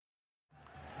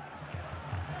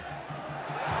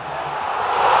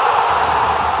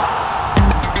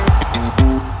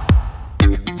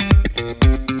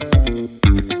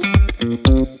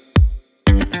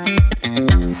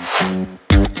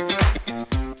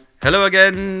Hello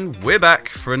again, we're back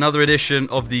for another edition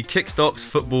of the Kickstox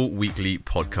Football Weekly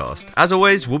podcast. As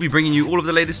always, we'll be bringing you all of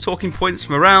the latest talking points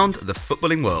from around the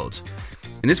footballing world.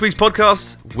 In this week's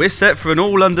podcast, we're set for an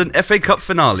all-London FA Cup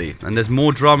finale, and there's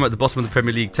more drama at the bottom of the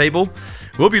Premier League table.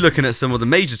 We'll be looking at some of the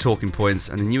major talking points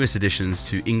and the newest additions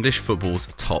to English football's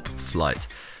top flight.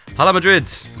 Hala Madrid.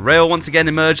 Real once again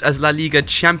emerged as La Liga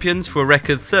champions for a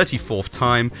record 34th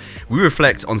time. We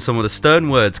reflect on some of the stern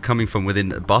words coming from within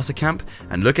Barca camp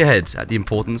and look ahead at the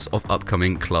importance of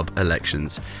upcoming club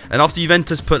elections. And after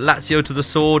Juventus put Lazio to the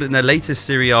sword in their latest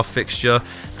Serie A fixture,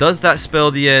 does that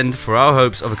spell the end for our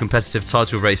hopes of a competitive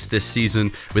title race this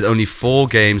season with only 4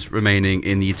 games remaining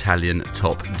in the Italian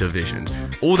top division?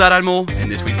 All that and more in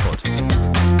this week's pod.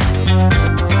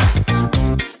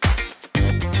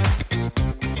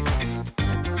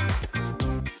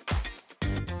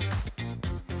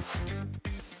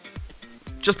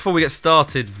 Just before we get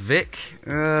started, Vic,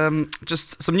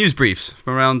 just some news briefs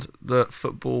from around the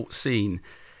football scene.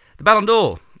 The Ballon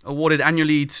d'Or, awarded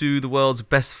annually to the world's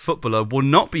best footballer, will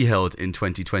not be held in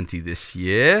 2020 this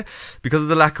year because of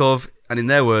the lack of, and in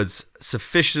their words,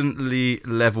 sufficiently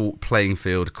level playing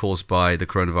field caused by the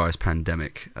coronavirus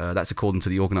pandemic. That's according to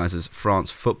the organisers France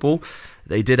Football.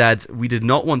 They did add, we did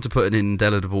not want to put an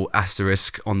indelible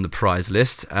asterisk on the prize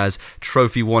list as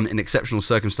trophy won in exceptional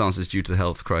circumstances due to the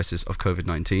health crisis of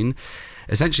COVID-19.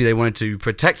 Essentially, they wanted to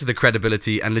protect the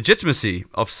credibility and legitimacy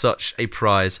of such a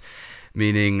prize,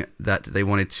 meaning that they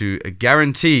wanted to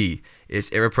guarantee its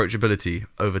irreproachability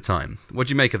over time. What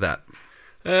do you make of that?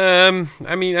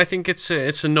 I think it's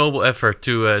a noble effort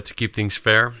to keep things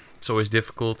fair. It's always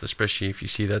difficult, especially if you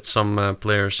see that some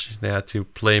players, they had to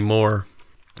play more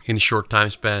in a short time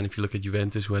span. If you look at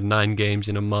Juventus, who had 9 games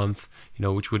in a month,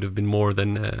 which would have been more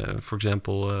than, for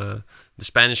example, the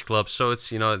Spanish clubs. So it's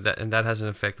that has an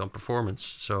effect on performance.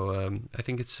 So I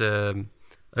think it's a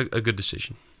good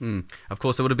decision. Of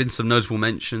course, there would have been some notable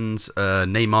mentions,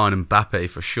 Neymar and Mbappe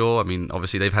for sure. I mean,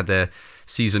 obviously they've had their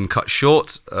season cut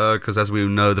short because, as we all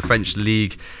know, the French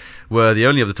league were the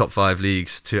only of the top 5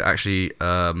 leagues to actually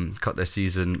cut their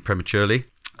season prematurely.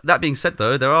 That being said,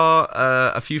 though, there are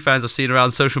a few fans I've seen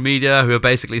around social media who are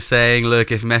basically saying,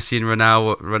 look, if Messi and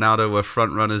Ronaldo were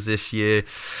front runners this year,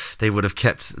 they would have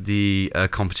kept the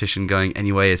competition going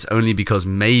anyway. It's only because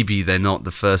maybe they're not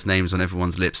the first names on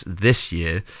everyone's lips this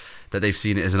year that they've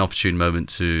seen it as an opportune moment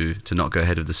to not go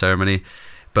ahead with the ceremony.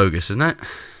 Bogus, isn't it?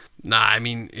 Nah, I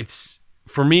mean, it's,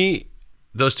 for me,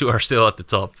 those two are still at the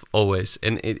top always,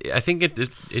 and I think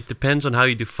it depends on how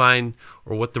you define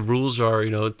or what the rules are,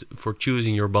 for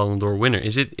choosing your Ballon d'Or winner.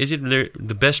 Is it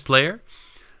the best player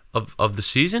of the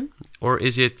season, or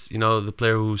is it the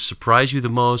player who surprised you the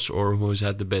most or who's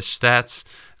had the best stats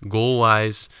goal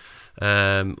wise?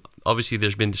 Obviously,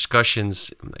 there's been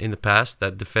discussions in the past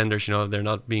that defenders, they're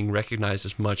not being recognized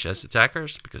as much as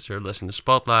attackers because they're less in the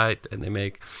spotlight and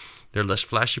they're less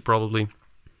flashy probably.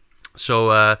 So,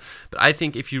 but I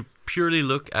think if you purely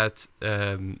look at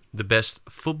the best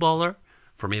footballer,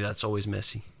 for me that's always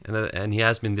Messi, and he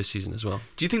has been this season as well.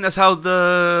 Do you think that's how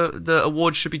the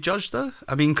awards should be judged, though?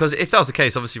 I mean, because if that was the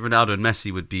case, obviously Ronaldo and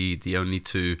Messi would be the only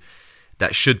two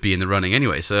that should be in the running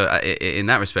anyway. So, in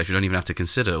that respect, we don't even have to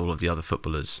consider all of the other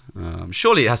footballers.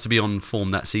 Surely it has to be on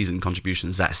form that season,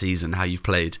 contributions that season, how you've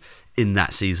played in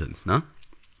that season, no?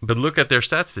 But look at their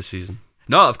stats this season.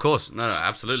 No, of course, no,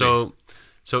 absolutely.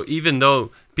 So even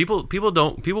though people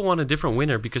want a different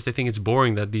winner because they think it's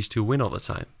boring that these two win all the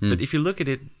time. But if you look at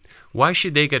it, why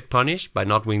should they get punished by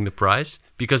not winning the prize?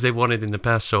 Because they've won it in the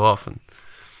past so often.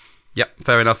 Yep,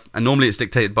 fair enough. And normally it's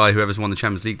dictated by whoever's won the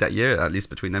Champions League that year, at least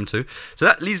between them two. So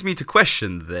that leads me to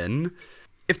question then,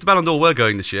 if the Ballon d'Or were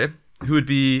going this year, who would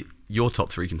be your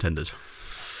top 3 contenders?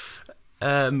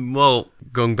 Well,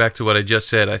 going back to what I just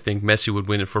said, I think Messi would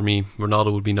win it for me.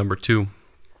 Ronaldo would be number 2.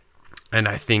 And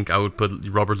I think I would put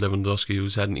Robert Lewandowski,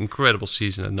 who's had an incredible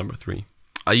season, at number 3.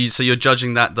 So you're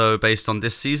judging that, though, based on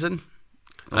this season?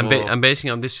 I'm basing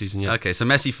it on this season, yeah. Okay, so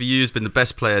Messi for you has been the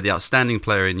best player, the outstanding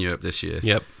player in Europe this year.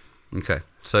 Yep. Okay,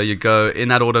 so you go in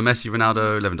that order: Messi,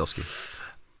 Ronaldo, Lewandowski.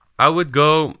 I would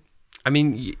go. I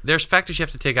mean, there's factors you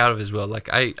have to take out of it as well. Like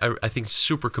I think it's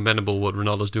super commendable what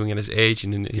Ronaldo's doing at his age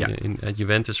and at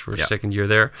Juventus for his second year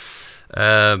there.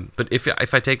 But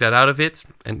if I take that out of it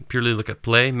and purely look at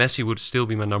play, Messi would still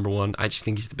be my number 1. I just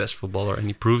think he's the best footballer and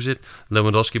he proves it.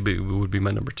 Lewandowski would be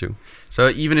my number 2. So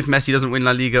even if Messi doesn't win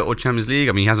La Liga or Champions League,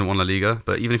 I mean he hasn't won La Liga,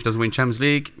 but even if he doesn't win Champions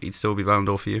League, he'd still be Ballon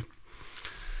d'Or for you.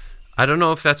 I don't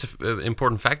know if that's an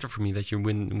important factor for me that you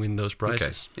win those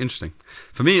prizes. Okay, interesting.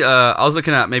 For me, I was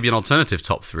looking at maybe an alternative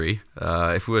top 3.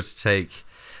 If we were to take,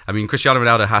 I mean, Cristiano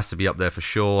Ronaldo has to be up there for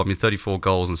sure. I mean, 34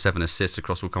 goals and 7 assists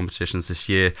across all competitions this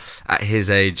year. At his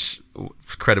age,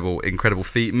 incredible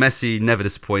feat. Messi never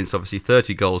disappoints, obviously.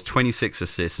 30 goals, 26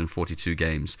 assists in 42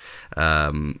 games.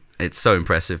 It's so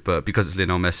impressive, but because it's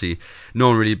Lionel Messi, no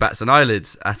one really bats an eyelid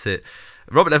at it.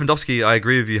 Robert Lewandowski, I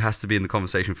agree with you, has to be in the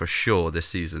conversation for sure this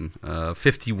season.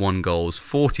 51 goals,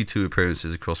 42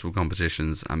 appearances across all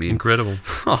competitions. I mean, incredible.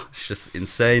 It's just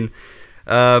insane.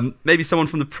 Maybe someone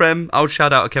from the Prem. I would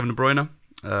shout out Kevin De Bruyne.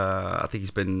 I think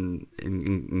he's been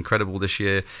incredible this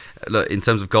year. Look, in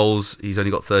terms of goals, he's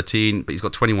only got 13, but he's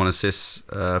got 21 assists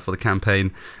for the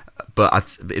campaign.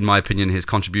 But in my opinion, his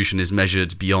contribution is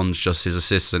measured beyond just his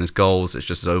assists and his goals. It's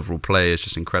just his overall play. It's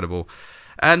just incredible.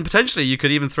 And potentially, you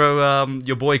could even throw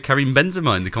your boy Karim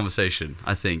Benzema in the conversation,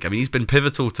 I think. I mean, he's been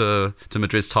pivotal to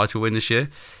Madrid's title win this year.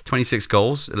 26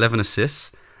 goals, 11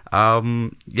 assists.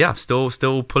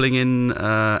 Still pulling in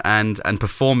and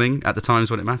performing at the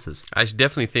times when it matters. I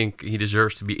definitely think he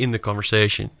deserves to be in the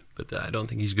conversation, but I don't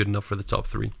think he's good enough for the top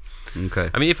 3.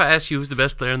 Okay. I mean, if I ask you who's the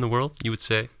best player in the world, you would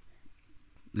say?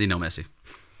 Lionel Messi.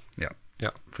 Yeah,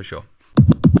 for sure.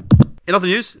 In other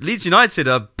news, Leeds United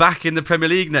are back in the Premier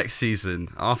League next season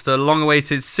after a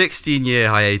long-awaited 16-year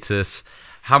hiatus.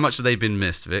 How much have they been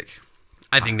missed, Vic?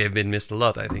 I think they've been missed a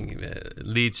lot. I think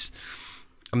Leeds,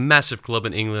 a massive club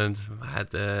in England,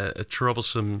 had a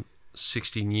troublesome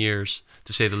 16 years,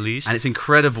 to say the least. And it's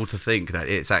incredible to think that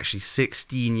it's actually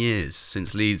 16 years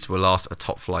since Leeds were last a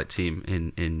top-flight team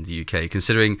in the UK.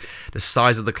 Considering the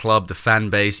size of the club, the fan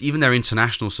base, even their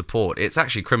international support, it's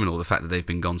actually criminal, the fact that they've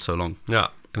been gone so long. Yeah.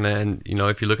 And then,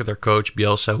 if you look at their coach,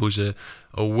 Bielsa, who's a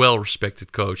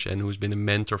well-respected coach and who's been a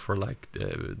mentor for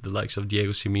the likes of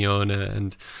Diego Simeone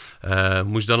and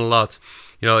who's done a lot.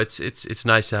 It's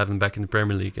nice to have him back in the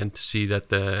Premier League and to see that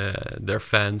their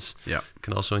fans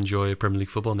can also enjoy Premier League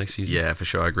football next season. Yeah, for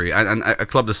sure, I agree. And a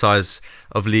club the size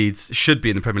of Leeds should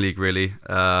be in the Premier League, really.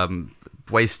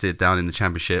 Wasted down in the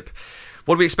Championship.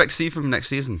 What do we expect to see from them next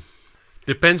season?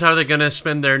 Depends how they're going to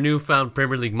spend their newfound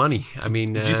Premier League money. I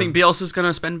mean, do you think Bielsa's going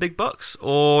to spend big bucks?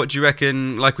 Or do you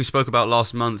reckon, like we spoke about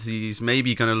last month, he's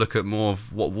maybe going to look at more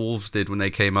of what Wolves did when they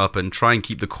came up and try and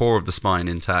keep the core of the spine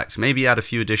intact? Maybe add a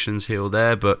few additions here or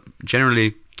there, but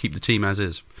generally keep the team as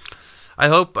is. I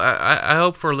hope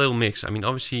for a little mix. I mean,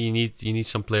 obviously you need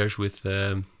some players with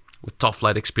top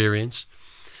flight experience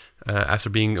after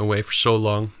being away for so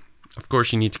long. Of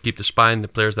course, you need to keep the spine, the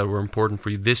players that were important for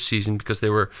you this season, because they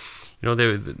were,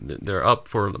 they're up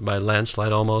by a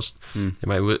landslide almost.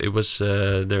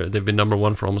 They've been number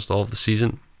 1 for almost all of the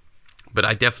season. But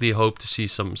I definitely hope to see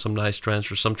some nice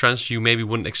transfers, some transfers you maybe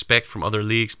wouldn't expect from other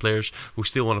leagues, players who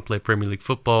still want to play Premier League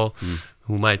football,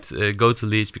 who might go to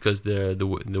Leeds because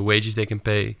the wages they can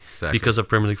pay because of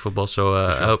Premier League football. So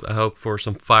I hope for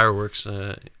some fireworks.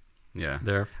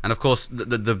 There. And of course,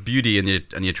 the beauty and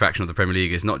the attraction of the Premier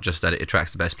League is not just that it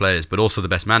attracts the best players, but also the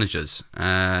best managers.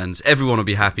 And everyone will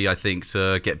be happy, I think,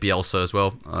 to get Bielsa as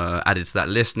well added to that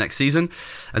list next season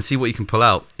and see what he can pull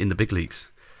out in the big leagues.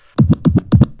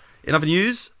 In other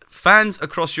news, fans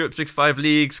across Europe's Big 5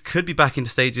 leagues could be back into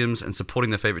stadiums and supporting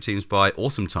their favourite teams by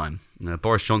autumn time.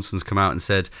 Boris Johnson's come out and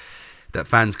said that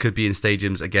fans could be in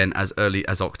stadiums again as early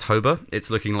as October.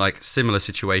 It's looking like similar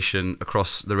situation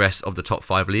across the rest of the top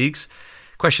 5 leagues.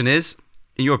 Question is,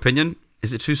 in your opinion,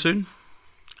 is it too soon?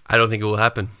 I don't think it will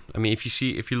happen. I mean, if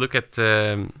you look at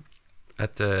the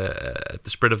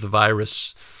spread of the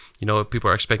virus, people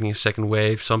are expecting a second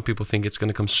wave. Some people think it's going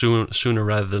to come sooner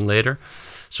rather than later.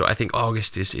 So I think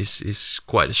August is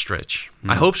quite a stretch.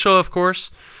 I hope so, of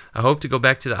course. I hope to go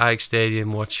back to the Ajax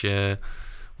Stadium, watch the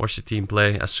team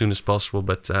play as soon as possible.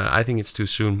 But I think it's too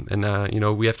soon. And,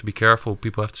 we have to be careful.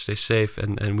 People have to stay safe.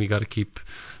 And we got to keep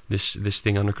this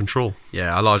thing under control.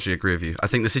 Yeah, I largely agree with you. I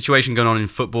think the situation going on in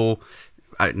football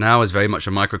right now is very much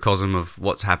a microcosm of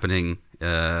what's happening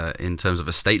in terms of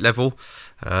a state level.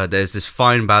 There's this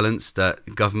fine balance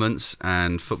that governments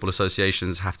and football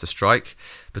associations have to strike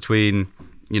between,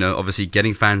 obviously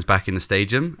getting fans back in the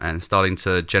stadium and starting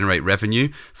to generate revenue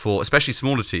for especially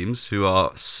smaller teams who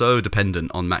are so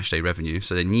dependent on matchday revenue,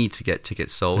 so they need to get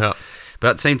tickets sold. Yeah. But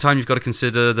at the same time, you've got to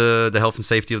consider the health and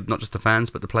safety of not just the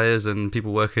fans, but the players and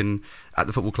people working at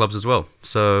the football clubs as well.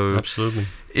 So absolutely.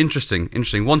 Interesting.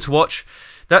 One to watch.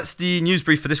 That's the news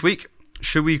brief for this week.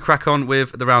 Should we crack on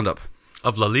with the roundup?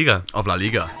 Of La Liga.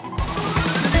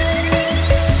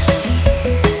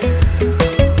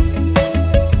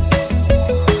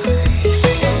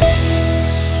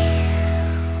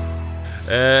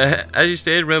 As you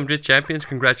stated, Real Madrid champions,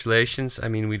 congratulations. I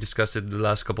mean, we discussed it in the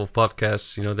last couple of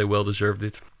podcasts. They well deserved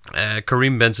it.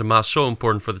 Karim Benzema, so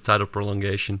important for the title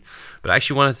prolongation. But I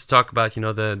actually wanted to talk about,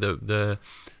 the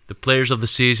the players of the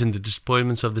season, the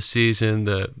disappointments of the season,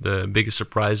 the biggest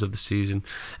surprise of the season.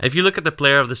 And if you look at the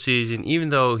player of the season, even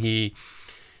though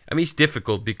he's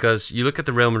difficult because you look at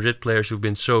the Real Madrid players who've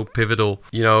been so pivotal.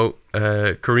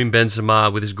 Karim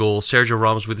Benzema with his goals, Sergio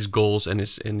Ramos with his goals and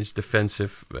his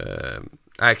defensive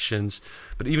actions,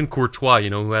 but even Courtois,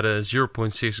 who had a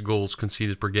 0.6 goals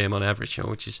conceded per game on average,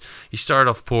 which is, he started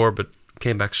off poor but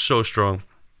came back so strong.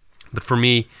 But for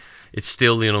me, it's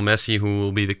still Lionel Messi who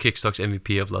will be the Kickstox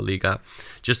MVP of La Liga.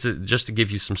 Just to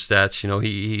give you some stats,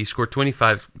 he scored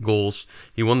 25 goals.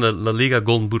 He won the La Liga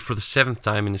Golden Boot for the 7th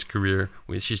time in his career,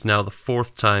 which is now the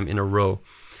 4th time in a row.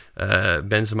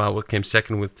 Benzema came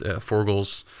second with 4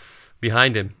 goals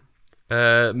behind him.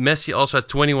 Messi also had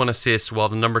 21 assists, while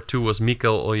the number 2 was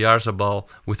Mikel Oyarzabal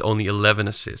with only 11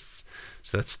 assists.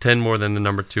 So that's 10 more than the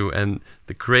number 2. And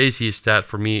the craziest stat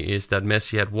for me is that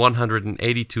Messi had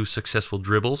 182 successful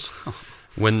dribbles,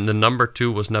 when the number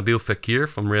 2 was Nabil Fekir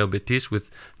from Real Betis with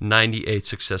 98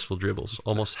 successful dribbles,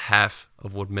 almost half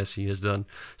of what Messi has done.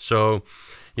 So,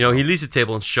 he leads the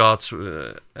table in shots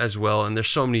as well. And there's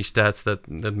so many stats that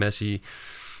Messi...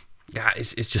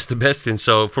 it's just the best in.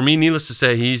 So for me, needless to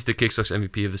say, he's the Kickstox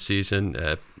MVP of the season.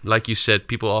 Like you said,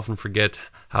 people often forget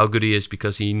how good he is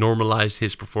because he normalized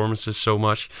his performances so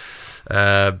much.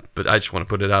 But I just want to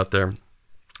put it out there.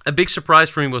 A big surprise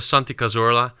for me was Santi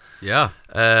Cazorla.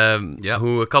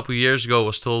 Who a couple of years ago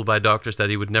was told by doctors that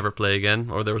he would never play again,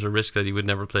 or there was a risk that he would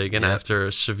never play again after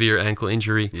a severe ankle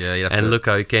injury. Look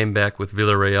how he came back with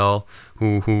Villarreal,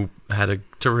 who had a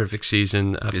terrific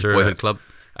season after his boyhood club.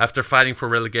 After fighting for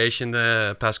relegation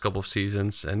the past couple of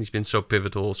seasons, and he's been so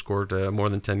pivotal, scored more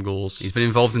than 10 goals. He's been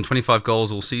involved in 25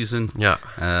 goals all season.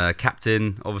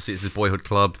 Captain, obviously it's his boyhood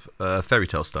club, fairy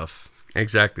tale stuff.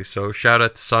 Exactly, so shout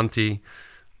out to Santi,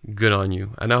 good on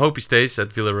you. And I hope he stays at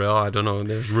Villarreal. I don't know,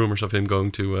 there's rumors of him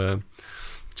going to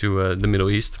the Middle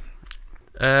East.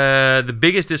 The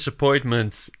biggest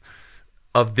disappointment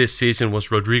of this season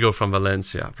was Rodrigo from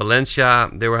Valencia.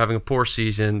 Valencia, they were having a poor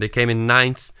season. They came in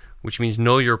 9th, which means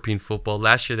no European football.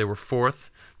 Last year they were 4th.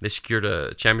 They secured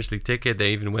a Champions League ticket.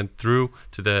 They even went through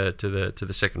to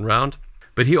the second round.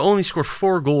 But he only scored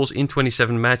 4 goals in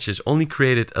 27 matches, only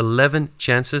created 11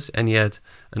 chances, and he had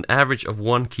an average of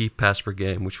 1 key pass per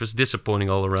game, which was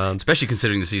disappointing all around. Especially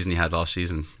considering the season he had last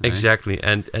season. Right? Exactly.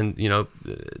 And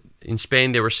in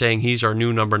Spain they were saying he's our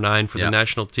new number 9 for the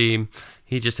national team.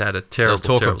 He just had a terrible season.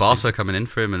 There was talk of Barca coming in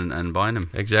for him and buying him.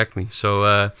 Exactly.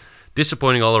 So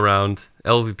disappointing all around.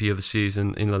 LVP of the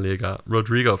season in La Liga,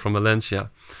 Rodrigo from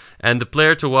Valencia. And the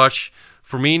player to watch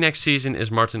for me next season is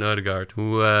Martin Ødegaard,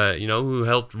 who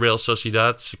helped Real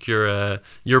Sociedad secure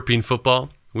European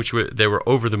football, which they were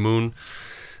over the moon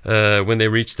when they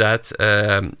reached that.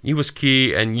 He was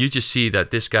key, and you just see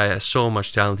that this guy has so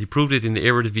much talent. He proved it in the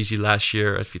Eredivisie last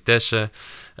year at Vitesse.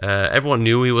 Everyone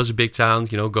knew he was a big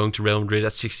talent, going to Real Madrid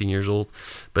at 16 years old.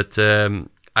 But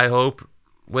I hope,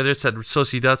 whether it's at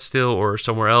Sociedad still or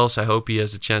somewhere else, I hope he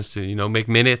has a chance to, make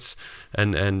minutes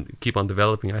and keep on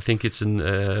developing. I think it's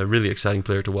a really exciting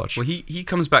player to watch. Well, he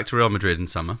comes back to Real Madrid in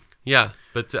summer. Yeah,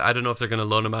 but I don't know if they're going to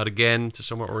loan him out again to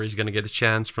somewhere, or he's going to get a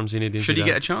chance from Zinedine Zidane. Should he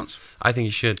get a chance? I think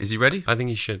he should. Is he ready? I think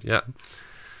he should, yeah.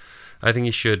 I think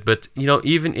he should. But,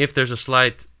 even if there's a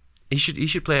slight... He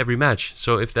should play every match.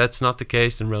 So if that's not the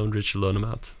case, then Real Madrid should loan him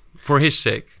out. For his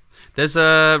sake. There's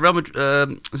Real Madrid,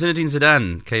 Zinedine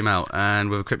Zidane came out and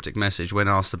with a cryptic message when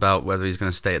asked about whether he's going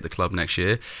to stay at the club next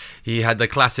year. He had the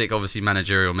classic, obviously,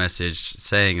 managerial message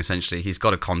saying essentially he's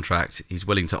got a contract, he's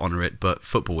willing to honour it, but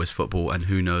football is football and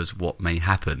who knows what may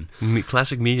happen.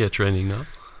 Classic media training, no?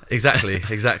 Exactly.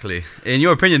 In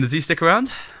your opinion, does he stick around?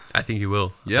 I think he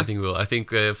will. Yeah? I think he will. I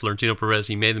think Florentino Perez,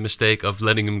 he made the mistake of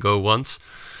letting him go once.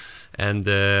 And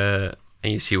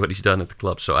you see what he's done at the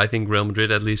club. So I think Real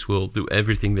Madrid at least will do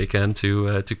everything they can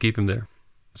to keep him there.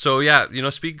 So yeah,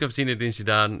 speaking of Zinedine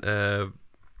Zidane,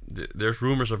 there's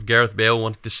rumors of Gareth Bale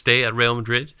wanting to stay at Real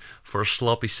Madrid for a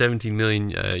sloppy 17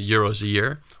 million euros a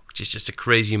year, which is just a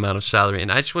crazy amount of salary.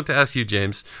 And I just want to ask you,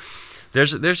 James,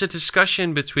 there's a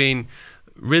discussion between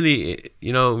really,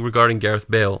 regarding Gareth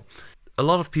Bale. A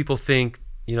lot of people think,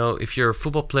 if you're a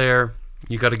football player,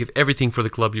 you got to give everything for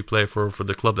the club you play for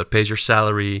the club that pays your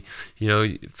salary.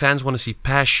 Fans want to see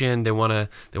passion. They want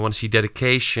to see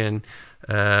dedication.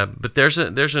 But there's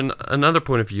another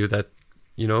point of view that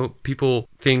people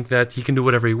think that he can do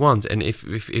whatever he wants. And if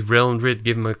Real Madrid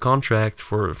give him a contract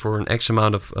for an X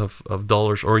amount of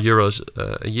dollars or euros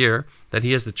a year, that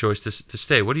he has the choice to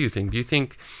stay. What do you think? Do you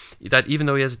think that even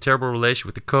though he has a terrible relation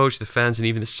with the coach, the fans, and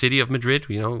even the city of Madrid,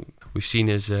 we've seen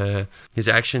his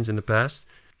actions in the past.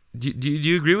 Do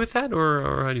you agree with that,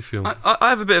 or how do you feel? I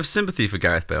have a bit of sympathy for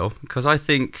Gareth Bale because I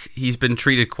think he's been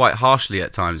treated quite harshly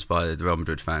at times by the Real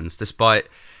Madrid fans, despite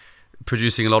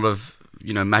producing a lot of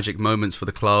magic moments for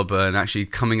the club and actually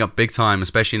coming up big time,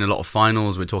 especially in a lot of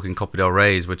finals. We're talking Copa del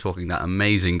Rey's, we're talking that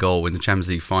amazing goal in the Champions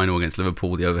League final against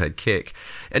Liverpool, the overhead kick.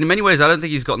 And in many ways, I don't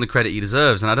think he's gotten the credit he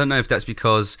deserves, and I don't know if that's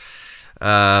because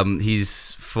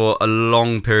he's for a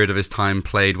long period of his time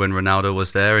played when Ronaldo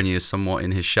was there and he is somewhat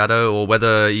in his shadow, or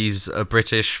whether he's a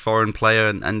British foreign player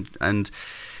and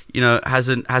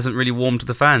hasn't really warmed to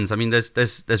the fans. I mean,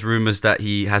 there's rumours that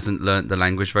he hasn't learnt the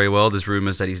language very well. There's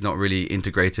rumours that he's not really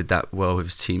integrated that well with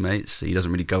his teammates. He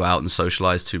doesn't really go out and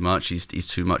socialise too much. He's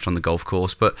too much on the golf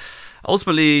course. But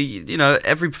ultimately,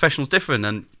 every professional's different,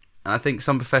 and I think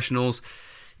some professionals,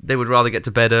 they would rather get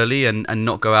to bed early and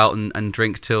not go out and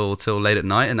drink till late at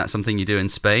night, and that's something you do in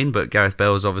Spain. But Gareth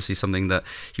Bale is obviously something that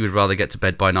he would rather get to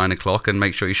bed by 9 o'clock and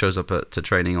make sure he shows up to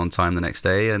training on time the next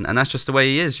day, and that's just the way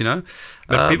he is,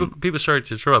 But people, sorry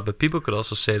to interrupt, but people could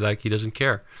also say like he doesn't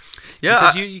care.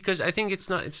 Yeah, because I think it's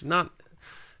not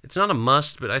a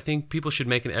must, but I think people should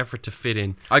make an effort to fit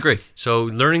in. I agree. So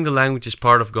learning the language is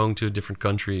part of going to a different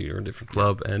country or a different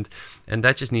club, and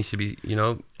that just needs to be,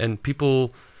 and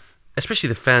people, especially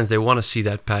the fans, they want to see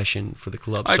that passion for the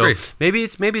club. I agree. Maybe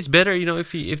it's better,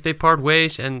 if they part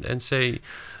ways and say,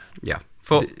 yeah,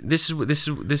 this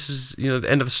is the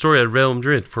end of the story at Real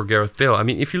Madrid for Gareth Bale. I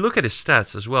mean, if you look at his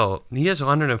stats as well, he has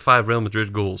 105 Real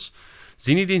Madrid goals.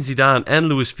 Zinedine Zidane and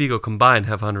Luis Figo combined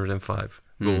have 105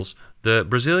 goals. The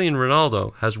Brazilian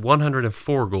Ronaldo has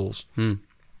 104 goals.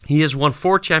 He has won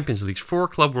 4 Champions Leagues, 4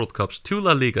 Club World Cups, 2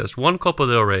 La Ligas, 1 Copa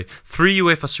del Rey, 3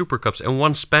 UEFA Super Cups, and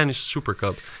 1 Spanish Super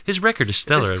Cup. His record is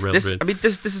stellar at Real Madrid. I mean,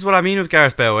 this is what I mean with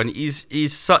Gareth Bale, and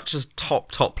he's such a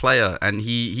top player, and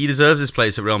he deserves his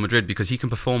place at Real Madrid because he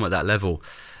can perform at that level.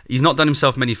 He's not done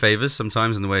himself many favours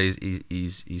sometimes in the way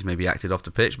he's maybe acted off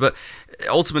the pitch, but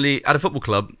ultimately, at a football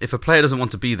club, if a player doesn't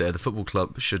want to be there, the football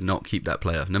club should not keep that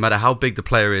player. No matter how big the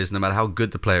player is, no matter how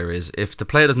good the player is, if the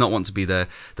player does not want to be there,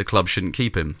 the club shouldn't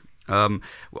keep him. On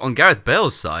Gareth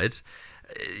Bale's side,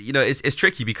 it's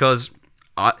tricky because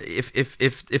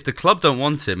if the club don't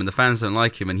want him and the fans don't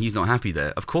like him and he's not happy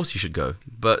there, of course he should go.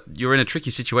 But you're in a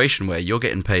tricky situation where you're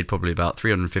getting paid probably about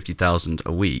 $350,000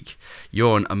 a week.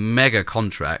 You're on a mega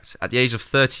contract at the age of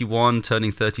 31,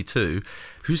 turning 32.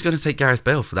 Who's going to take Gareth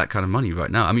Bale for that kind of money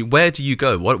right now? I mean, where do you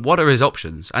go? What are his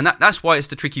options? And that's why it's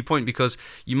the tricky point, because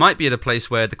you might be at a place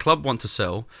where the club want to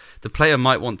sell, the player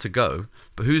might want to go,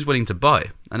 but who's willing to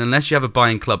buy? And unless you have a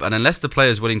buying club, and unless the player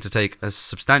is willing to take a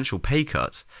substantial pay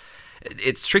cut,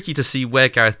 it's tricky to see where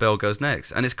Gareth Bale goes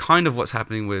next. And it's kind of what's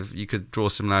happening with, you could draw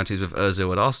similarities with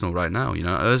Ozil at Arsenal right now.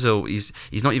 Ozil,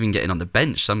 he's not even getting on the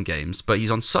bench some games, but he's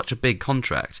on such a big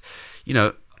contract.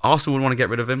 Arsenal would want to get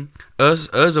rid of him.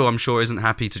 Ozil, I'm sure, isn't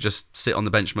happy to just sit on the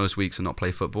bench most weeks and not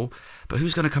play football. But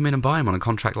who's going to come in and buy him on a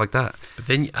contract like that? But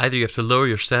then either you have to lower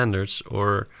your standards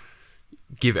or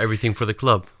give everything for the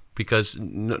club, because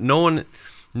no one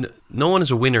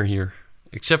is a winner here.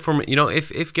 Except for,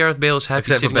 if Gareth Bale is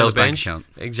happy sitting on the bench,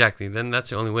 exactly, then that's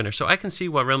the only winner. So I can see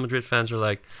why Real Madrid fans are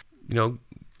like,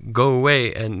 go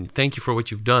away and thank you for what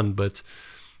you've done, but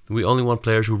we only want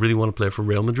players who really want to play for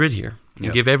Real Madrid here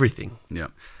and give everything. Yeah.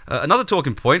 Another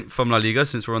talking point from La Liga,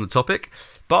 since we're on the topic,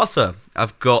 Barca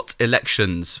have got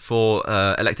elections for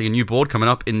electing a new board coming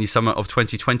up in the summer of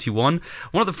 2021.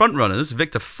 One of the front runners,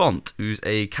 Victor Font, who's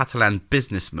a Catalan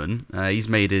businessman, he's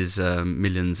made his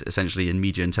millions essentially in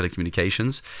media and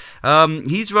telecommunications.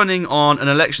 He's running on an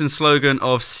election slogan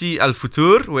of Sí al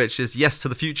Futur, which is yes to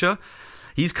the future.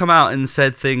 He's come out and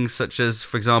said things such as,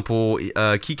 for example,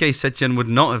 Quique Setien would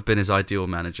not have been his ideal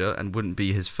manager and wouldn't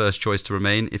be his first choice to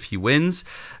remain if he wins.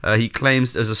 He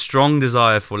claims there's a strong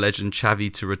desire for legend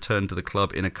Xavi to return to the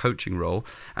club in a coaching role.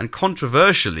 And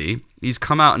controversially, he's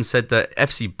come out and said that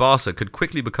FC Barca could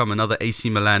quickly become another AC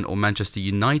Milan or Manchester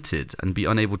United and be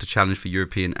unable to challenge for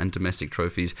European and domestic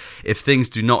trophies if things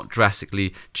do not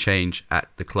drastically change at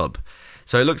the club.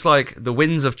 So it looks like the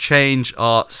winds of change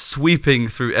are sweeping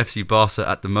through FC Barca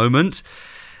at the moment.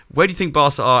 Where do you think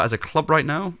Barca are as a club right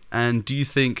now? And do you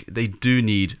think they do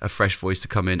need a fresh voice to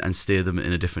come in and steer them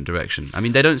in a different direction? I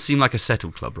mean, they don't seem like a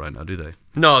settled club right now, do they?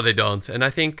 No, they don't. And I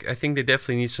think they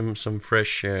definitely need some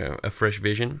fresh a fresh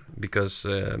vision, because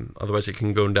otherwise it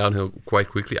can go downhill quite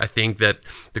quickly. I think that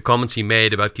the comments he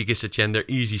made about Quique Setien, they're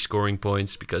easy scoring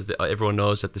points, because everyone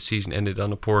knows that the season ended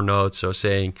on a poor note. So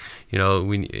saying, he's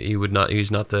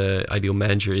not the ideal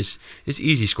manager is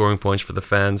easy scoring points for the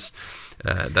fans.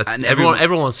 And everyone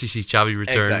wants to see Xavi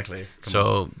return. Exactly.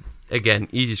 Again,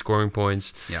 easy scoring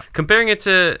points. Yeah. Comparing it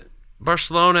to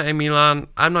Barcelona and Milan,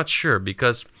 I'm not sure,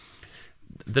 because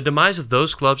the demise of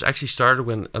those clubs actually started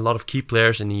when a lot of key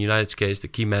players, in the United's case, the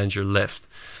key manager left.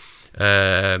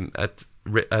 At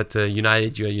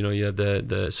United, you had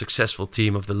the successful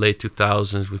team of the late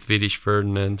 2000s with Vidic,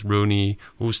 Ferdinand, Rooney,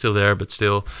 who was still there, but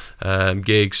still,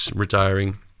 Giggs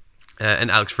retiring.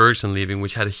 And Alex Ferguson leaving,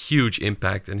 which had a huge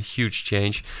impact and a huge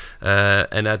change.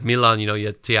 And at Milan, you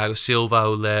had Thiago Silva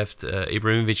who left,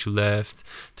 Ibrahimovic who left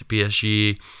to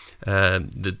PSG,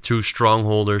 the two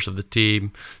strongholders of the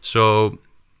team. So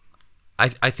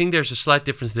I think there's a slight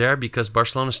difference there because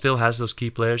Barcelona still has those key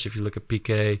players. If you look at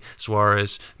Piqué,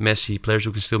 Suarez, Messi, players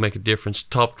who can still make a difference,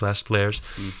 top-class players.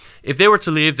 If they were to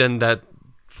leave, then that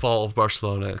fall of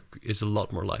Barcelona is a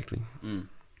lot more likely.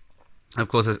 Of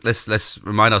course, let's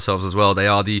remind ourselves as well, they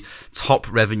are the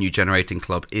top revenue-generating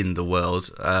club in the world.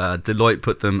 Deloitte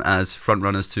put them as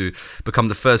front-runners to become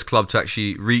the first club to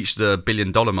actually reach the $1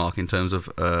 billion mark in terms of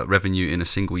revenue in a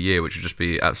single year, which would just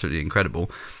be absolutely incredible.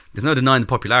 There's no denying the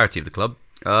popularity of the club.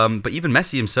 But even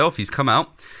Messi himself, he's come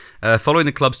out. Following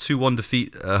the club's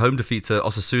 2-1 home defeat to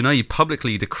Osasuna, he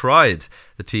publicly decried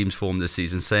the team's form this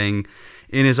season, saying,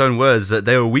 in his own words, that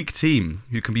they're a weak team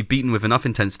who can be beaten with enough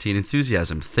intensity and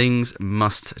enthusiasm. Things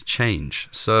must change.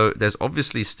 So there's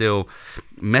obviously still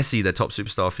Messi, their top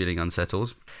superstar, feeling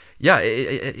unsettled. Yeah,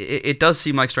 it does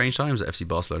seem like strange times at FC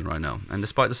Barcelona right now. And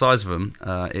despite the size of them,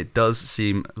 it does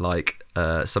seem like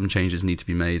some changes need to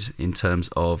be made in terms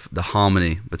of the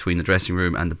harmony between the dressing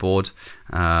room and the board.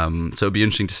 So it'll be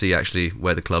interesting to see actually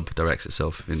where the club directs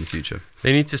itself in the future.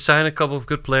 They need to sign a couple of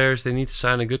good players. They need to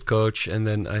sign a good coach. And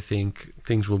then I think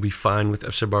things will be fine with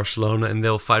FC Barcelona. And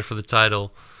they'll fight for the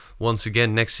title once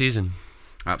again next season.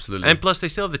 Absolutely. And plus, they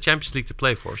still have the Champions League to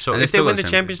play for. So if they win the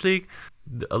Champions League,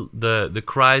 the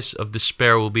cries of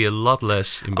despair will be a lot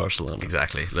less in Barcelona.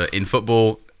 Exactly. Look, in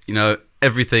football,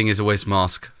 everything is always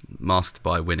masked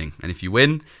by winning. And if you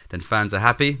win, then fans are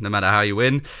happy, no matter how you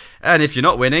win. And if you're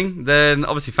not winning, then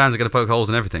obviously fans are going to poke holes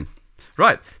in everything.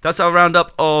 Right, that's our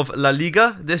roundup of La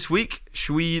Liga this week.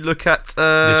 Should we look at...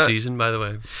 this season, by the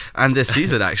way. And this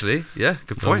season, actually. Yeah,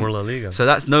 good point. No more La Liga. So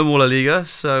that's no more La Liga.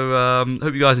 So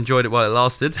hope you guys enjoyed it while it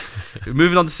lasted.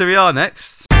 Moving on to Serie A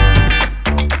next.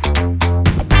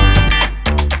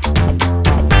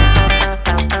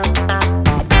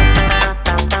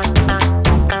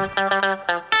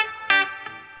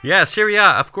 Yeah, Serie A.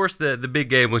 Of course, the big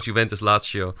game was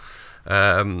Juventus-Lazio.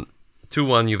 2-1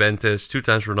 Juventus, 2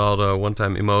 times Ronaldo, 1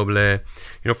 time Immobile.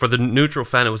 For the neutral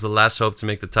fan, it was the last hope to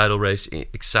make the title race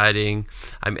exciting.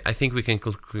 I think we can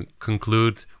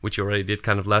conclude, which you already did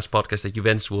kind of last podcast, that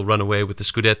Juventus will run away with the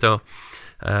Scudetto.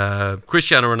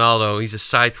 Cristiano Ronaldo, he's a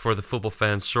sight for the football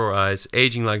fans' sore eyes,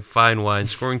 aging like fine wine,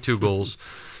 scoring 2 goals.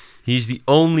 He's the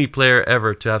only player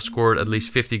ever to have scored at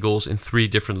least 50 goals in 3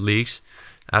 different leagues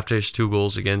after his 2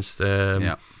 goals against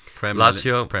Lazio.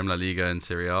 Prem, La Liga and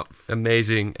Serie A.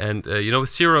 Amazing. And, with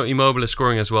Ciro Immobile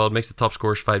scoring as well, it makes the top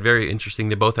scorers fight very interesting.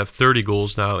 They both have 30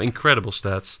 goals now. Incredible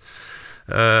stats.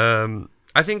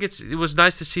 I think it was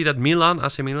nice to see that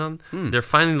AC Milan, they're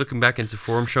finally looking back into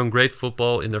form, showing great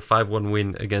football in their 5-1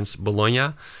 win against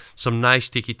Bologna. Some nice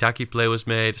tiki-taki play was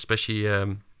made, especially...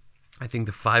 I think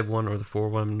the 5-1 or the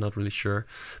 4-1, I'm not really sure.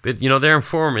 But, they're in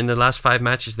form. In the last 5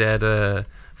 matches, they had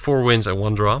 4 wins and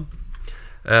 1 draw.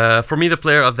 For me, the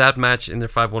player of that match in their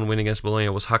 5-1 win against Bologna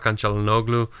was Hakan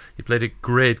Çalhanoğlu. He played a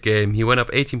great game. He went up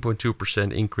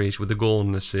 18.2% increase with a goal and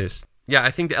an assist. Yeah,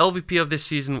 I think the LVP of this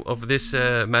season, of this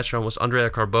match round, was Andrea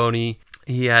Carboni.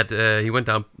 He went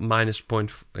down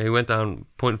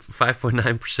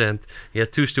 5.9%. He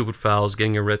had 2 stupid fouls,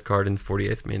 getting a red card in the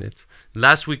 48th minute.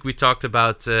 Last week we talked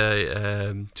about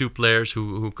 2 players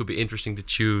who could be interesting to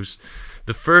choose.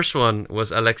 The first one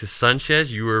was Alexis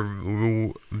Sanchez. You were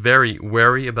very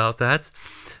wary about that.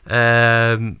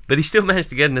 But he still managed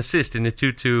to get an assist in the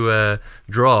 2-2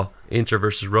 draw, Inter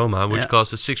versus Roma, which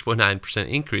caused a 6.9%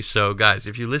 increase. So, guys,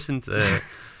 if you listened...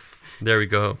 there we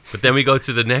go. But then we go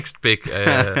to the next pick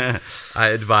I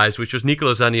advised, which was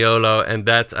Nicolo Zaniolo. And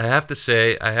that, I have to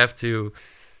say, you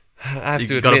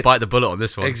got to bite the bullet on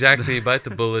this one. Exactly, bite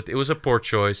the bullet. It was a poor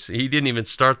choice. He didn't even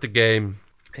start the game.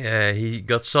 He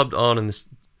got subbed on in the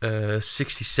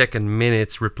 62nd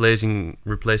minute, replacing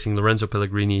Lorenzo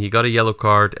Pellegrini. He got a yellow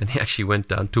card, and he actually went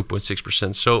down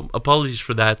 2.6%. So apologies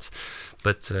for that.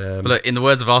 But look, in the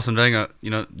words of Arsene Wenger,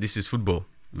 this is football.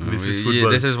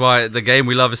 This is why the game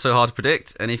we love is so hard to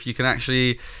predict. And if you can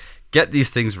actually get these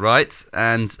things right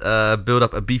and build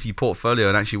up a beefy portfolio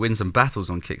and actually win some battles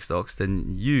on Kickstox,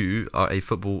 then you are a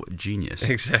football genius.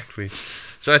 Exactly.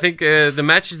 So I think the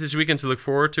matches this weekend to look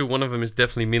forward to, one of them is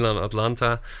definitely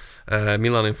Milan-Atalanta.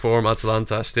 Milan in form,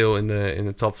 Atalanta still in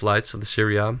the top flights of the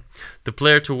Serie A. The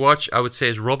player to watch, I would say,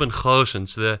 is Robin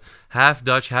Gosens, the half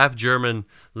Dutch, half German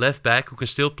left back who can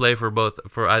still play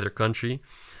for either country.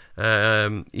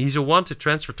 He's a wanted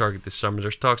transfer target this summer.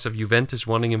 There's talks of Juventus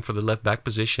wanting him for the left back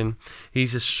position.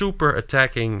 He's a super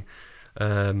attacking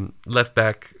left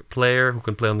back player who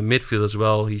can play on the midfield as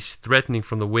well. He's threatening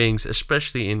from the wings,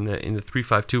 especially in the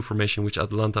 3-5-2 formation which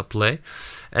Atalanta play,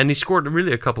 and he scored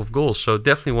really a couple of goals, so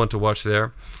definitely one to watch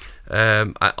there.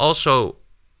 I also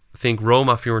think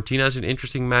Roma-Fiorentina is an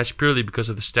interesting match purely because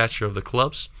of the stature of the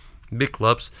clubs, big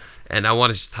clubs, and I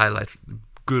want to just highlight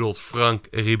good old Frank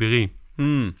Ribéry.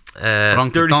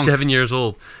 37 years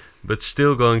old, but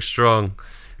still going strong.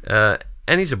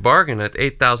 And he's a bargain at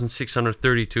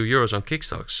 €8,632 on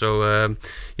Kickstox. So,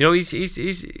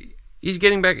 he's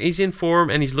getting back. He's in form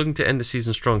and he's looking to end the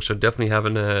season strong. So definitely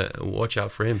having a watch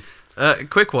out for him.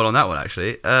 Quick one on that one,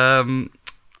 actually.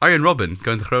 Arjen Robben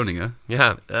going to Groningen.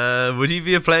 Yeah. Would he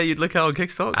be a player you'd look at on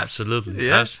Kickstox? Absolutely.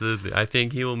 Yeah? Absolutely. I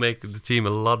think he will make the team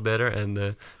a lot better,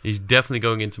 and he's definitely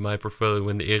going into my portfolio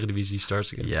when the Eredivisie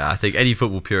starts again. Yeah, I think any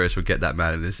football purist would get that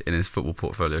man in his football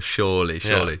portfolio. Surely.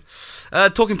 Yeah.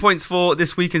 Talking points for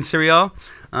this week in Serie A.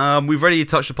 We've already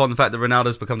touched upon the fact that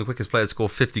Ronaldo's become the quickest player to score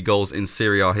 50 goals in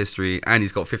Serie A history, and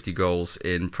he's got 50 goals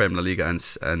in Prem, La Liga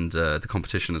and the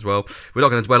competition as well. We're not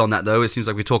going to dwell on that, though. It seems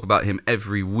like we talk about him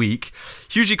every week.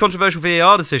 Hugely controversial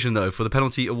VAR decision, though, for the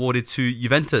penalty awarded to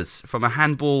Juventus from a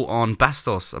handball on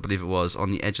Bastos, I believe it was, on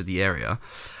the edge of the area.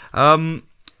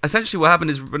 Essentially what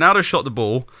happened is Ronaldo shot the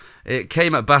ball. It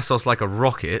came at Bastos like a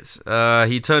rocket.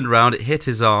 He turned around, it hit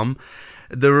his arm.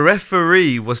 The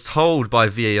referee was told by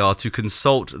VAR to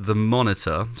consult the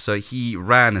monitor, so he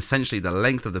ran essentially the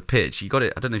length of the pitch. He got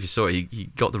it. I don't know if you saw it. He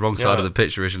got the wrong side of the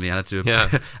pitch originally. He had to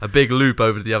do a big loop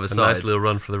over to the other side. Nice little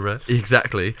run for the ref.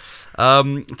 Exactly.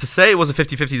 To say it was a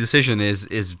 50-50 decision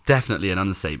is definitely an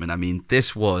understatement. I mean,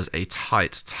 this was a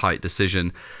tight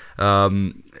decision.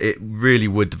 It really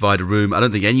would divide a room. I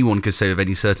don't think anyone could say with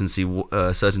any certainty what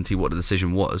the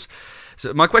decision was.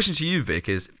 So my question to you, Vic,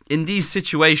 is in these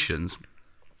situations,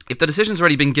 if the decision's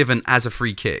already been given as a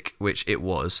free kick, which it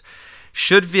was,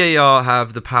 should VAR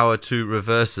have the power to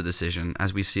reverse the decision,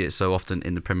 as we see it so often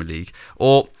in the Premier League?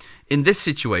 Or, in this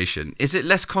situation, is it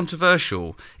less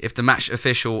controversial if the match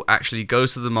official actually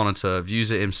goes to the monitor, views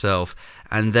it himself,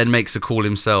 and then makes a call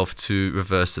himself to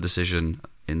reverse the decision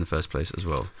in the first place as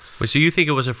well? Wait, so you think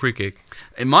it was a free kick?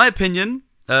 In my opinion,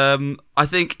 I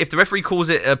think if the referee calls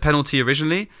it a penalty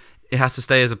originally, it has to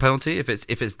stay as a penalty if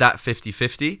it's that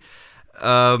 50-50.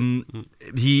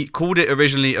 He called it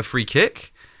originally a free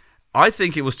kick. I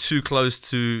think it was too close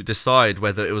to decide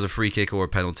whether it was a free kick or a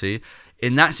penalty.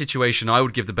 In that situation, I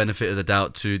would give the benefit of the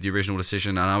doubt to the original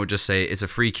decision, and I would just say it's a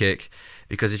free kick,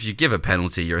 because if you give a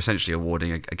penalty, you're essentially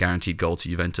awarding a guaranteed goal to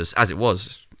Juventus, as it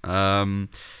was. I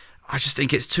just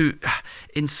think it's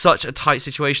in such a tight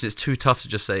situation, it's too tough to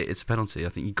just say it's a penalty. I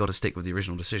think you've got to stick with the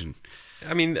original decision.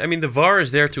 I mean, the VAR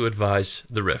is there to advise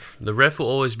the ref. The ref will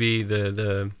always be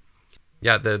the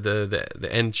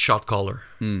end shot caller,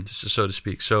 so to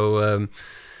speak. So,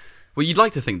 well, you'd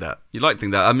like to think that.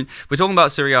 I mean, we're talking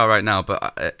about Serie A right now,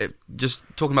 but just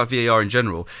talking about VAR in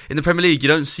general. In the Premier League, you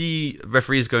don't see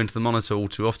referees going to the monitor all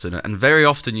too often, and very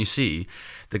often you see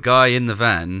the guy in the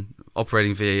van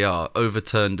operating VAR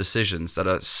overturn decisions that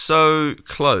are so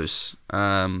close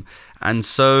and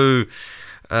so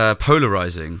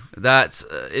polarizing that,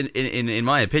 in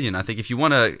my opinion, I think if you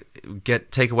want to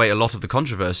take away a lot of the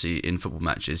controversy in football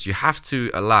matches, you have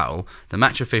to allow the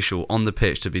match official on the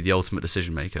pitch to be the ultimate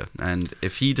decision maker. And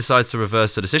if he decides to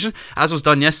reverse the decision, as was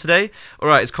done yesterday, all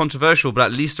right, it's controversial, but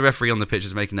at least the referee on the pitch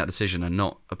is making that decision and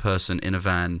not a person in a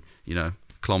van,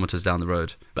 kilometers down the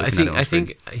road. But I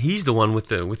think he's the one with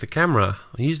the camera.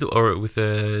 Or with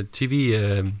the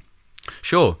TV.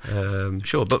 Sure,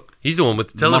 but he's the one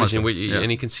with the television, monitor,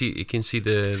 and he can see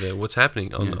the what's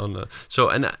happening on the. So,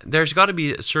 and there's got to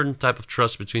be a certain type of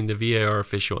trust between the VAR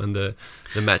official and the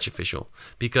match official,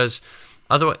 because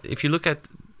otherwise, if you look at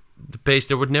the pace,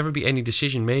 there would never be any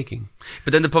decision making.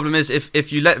 But then the problem is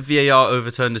if you let VAR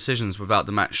overturn decisions without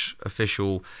the match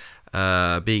official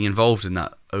being involved in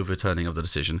that overturning of the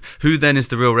decision, who then is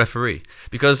the real referee?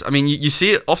 Because, I mean, you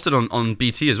see it often on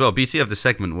BT as well. BT have this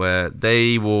segment where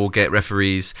they will get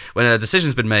referees, when a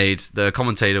decision's been made, the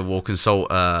commentator will consult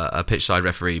a pitch side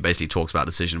referee, basically talks about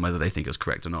the decision, whether they think it was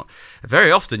correct or not.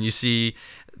 Very often you see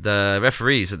the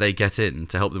referees that they get in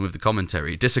to help them with the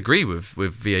commentary disagree with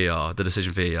VAR, the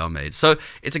decision VAR made. So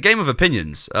it's a game of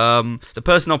opinions. The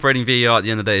person operating VAR at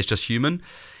the end of the day is just human.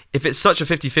 if it's such a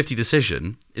 50-50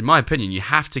 decision, in my opinion, you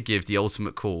have to give the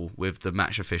ultimate call with the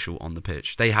match official on the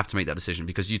pitch. They have to make that decision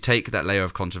because you take that layer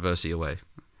of controversy away.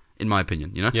 In my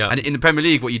opinion, Yeah. And in the Premier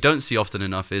League, what you don't see often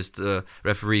enough is the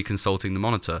referee consulting the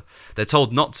monitor. They're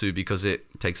told not to because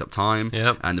it takes up time,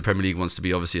 and the Premier League wants to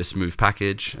be obviously a smooth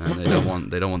package, and they don't want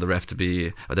the ref to be,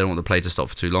 or they don't want the play to stop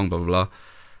for too long, blah blah blah.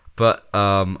 But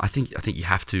I think you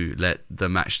have to let the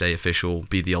match day official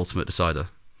be the ultimate decider.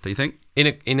 Do you think? In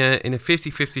a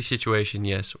 50-50 situation,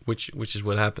 yes, which is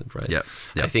what happened, right? Yeah.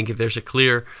 I think if there's a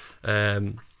clear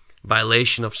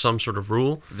violation of some sort of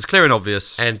rule, if it's clear and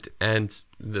obvious, and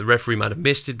the referee might have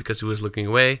missed it because he was looking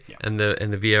away, and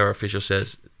the VAR official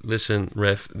says, "Listen,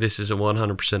 ref, this is a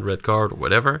 100% red card or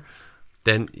whatever,"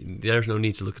 then there's no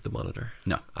need to look at the monitor.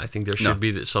 No, I think there should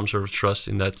be some sort of trust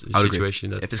in that situation.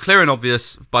 That if it's clear and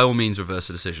obvious, by all means, reverse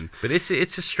the decision. But it's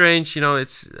a strange,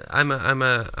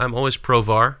 I'm always pro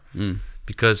VAR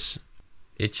because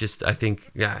it just, I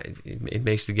think, it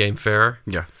makes the game fairer.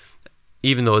 Yeah.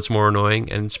 Even though it's more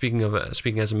annoying. And speaking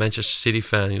as a Manchester City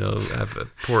fan, I have a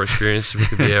poor experience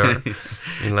with the VAR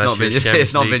in last year's Champions League.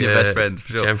 It's not been your best friend,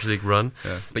 for sure. Champions League run.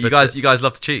 Yeah. But you guys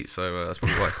love to cheat, so that's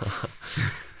probably why.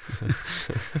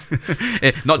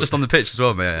 Not just on the pitch as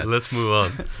well, man. Let's move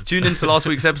on. Tune into last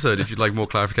week's episode if you'd like more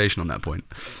clarification on that point.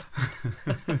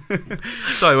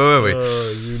 Sorry, where were we?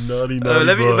 Oh, you naughty boy.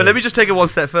 Let me just take it one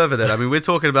step further then. I mean, we're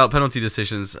talking about penalty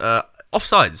decisions.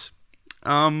 Offsides.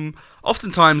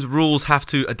 Oftentimes, rules have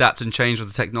to adapt and change with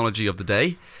the technology of the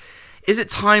day. Is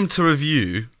it time to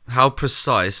review how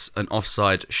precise an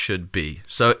offside should be?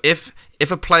 So if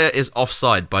a player is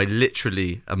offside by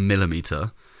literally a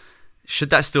millimetre, should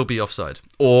that still be offside?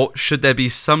 Or should there be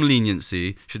some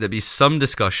leniency? Should there be some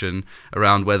discussion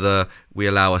around whether we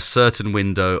allow a certain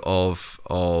window of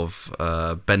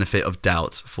benefit of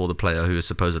doubt for the player who is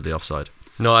supposedly offside?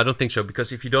 No, I don't think so.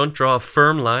 Because if you don't draw a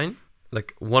firm line,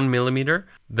 like 1 millimeter,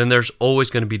 then there's always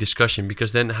going to be discussion,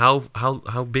 because then how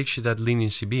big should that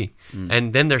leniency be?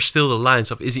 And then there's still the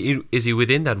lines of is he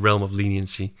within that realm of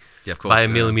leniency by a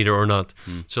millimeter or not?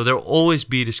 So there'll always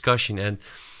be discussion, and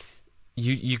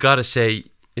you got to say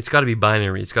it's got to be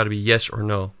binary. It's got to be yes or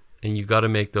no, and you got to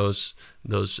make those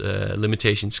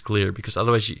limitations clear, because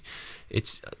otherwise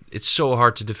it's so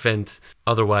hard to defend.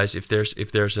 Otherwise, if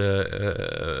there's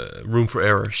a room for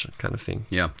errors kind of thing.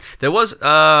 Yeah, there was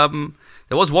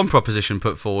one proposition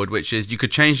put forward, which is you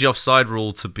could change the offside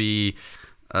rule to be.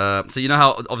 So you know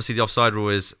how obviously the offside rule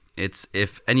is, it's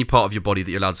if any part of your body that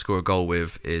you're allowed to score a goal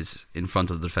with is in front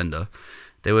of the defender.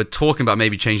 They were talking about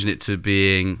maybe changing it to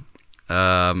being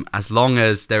as long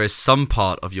as there is some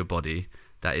part of your body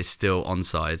that is still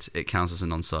onside, it counts as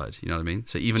an onside. You know what I mean?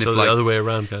 So even if the other way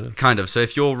around, kind of. So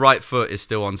if your right foot is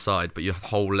still onside, but your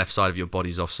whole left side of your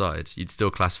body is offside, you'd still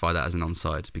classify that as an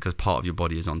onside because part of your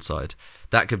body is onside.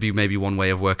 That could be maybe one way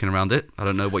of working around it. I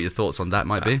don't know what your thoughts on that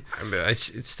might be.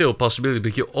 It's still a possibility,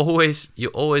 but you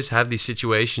always have these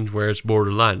situations where it's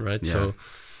borderline, right? Yeah. So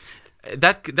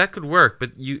that could work,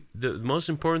 but the most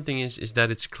important thing is that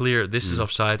it's clear this is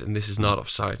offside and this is not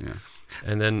offside. Yeah.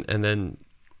 And then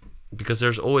because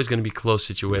there's always going to be close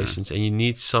situations, and you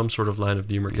need some sort of line of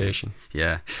demarcation.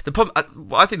 Yeah. The problem,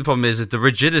 I think the problem is the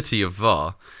rigidity of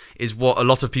VAR is what a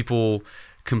lot of people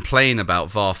complain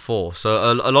about VAR for.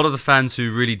 So a lot of the fans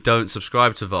who really don't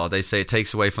subscribe to VAR, they say it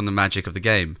takes away from the magic of the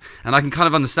game. And I can kind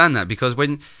of understand that, because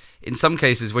in some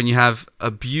cases, when you have a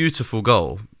beautiful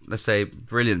goal, let's say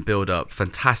brilliant build-up,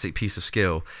 fantastic piece of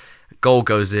skill, goal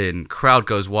goes in, crowd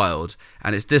goes wild,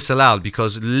 and it's disallowed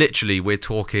because literally we're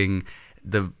talking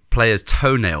the player's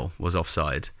toenail was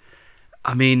offside.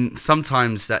 I mean,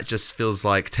 sometimes that just feels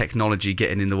like technology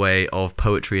getting in the way of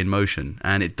poetry in motion,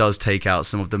 and it does take out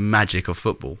some of the magic of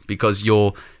football, because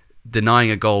you're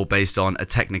denying a goal based on a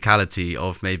technicality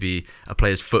of maybe a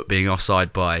player's foot being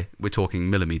offside by, we're talking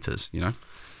millimeters, you know?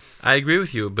 I agree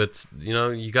with you, but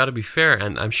you got to be fair,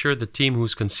 and I'm sure the team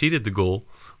who's conceded the goal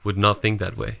would not think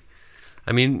that way.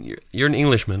 I mean, you're an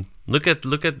Englishman. Look at the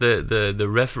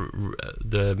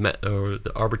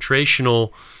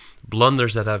arbitrational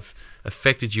blunders that have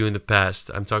affected you in the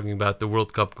past. I'm talking about the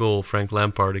World Cup goal, Frank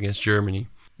Lampard against Germany,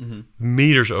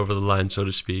 meters over the line, so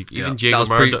to speak. Even Diego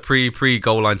that was pre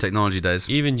goal line technology days.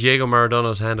 Even Diego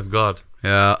Maradona's hand of God.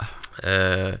 Yeah.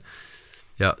 I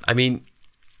mean,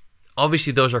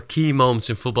 obviously those are key moments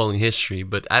in footballing history,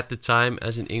 but at the time,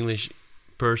 as an English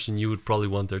person, you would probably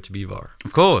want there to be VAR.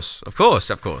 Of course.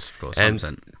 100%.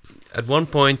 And at one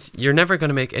point, you're never going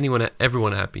to make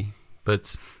everyone happy,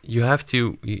 but you have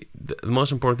to. The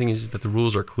most important thing is that the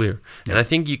rules are clear, and I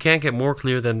think you can't get more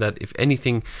clear than that. If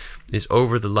anything is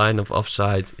over the line of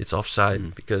offside, it's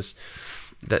offside, because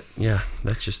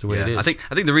that's just the way it is. I think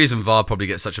the reason VAR probably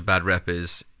gets such a bad rep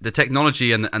is the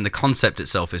technology and the concept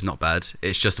itself is not bad.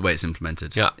 It's just the way it's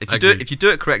implemented. Yeah, if you do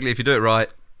it correctly, if you do it right,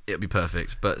 it'll be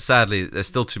perfect. But sadly, there's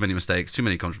still too many mistakes, too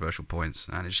many controversial points,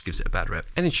 and it just gives it a bad rep.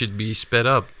 And it should be sped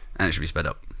up.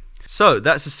 So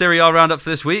that's the Serie A Roundup for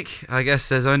this week. I guess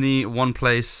there's only one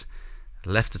place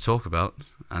left to talk about,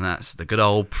 and that's the good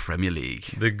old Premier League.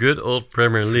 The good old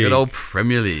Premier League. Good old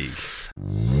Premier League.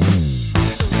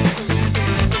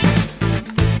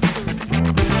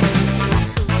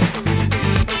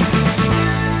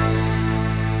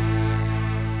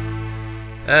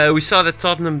 We saw that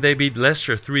Tottenham, they beat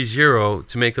Leicester 3-0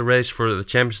 to make the race for the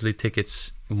Champions League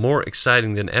tickets more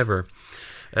exciting than ever.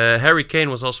 Harry Kane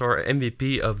was also our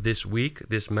MVP of this week,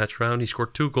 this match round. He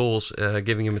scored 2 goals,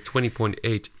 giving him a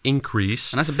 20.8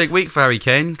 increase. And that's a big week for Harry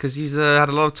Kane, because he's had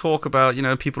a lot of talk about,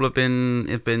 people have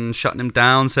been shutting him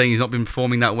down, saying he's not been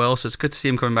performing that well. So it's good to see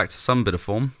him coming back to some bit of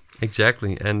form.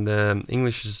 Exactly, and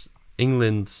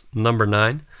England's number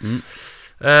 9.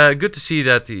 Good to see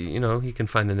that he can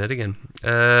find the net again.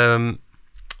 The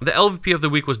LVP of the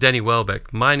week was Danny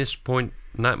Welbeck, minus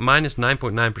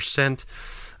 9.9%.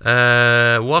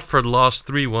 Watford lost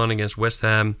 3-1 against West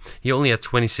Ham. He only had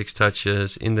 26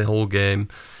 touches in the whole game.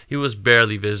 He was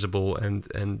barely visible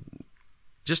and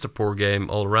just a poor game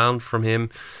all around from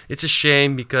him. It's a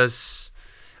shame because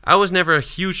I was never a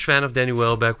huge fan of Danny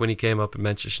Welbeck when he came up at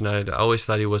Manchester United. I always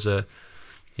thought he was a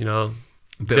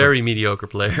very mediocre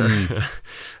player.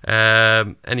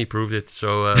 And he proved it.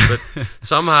 So, but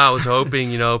somehow I was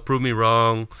hoping, prove me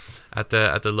wrong at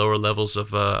the lower levels of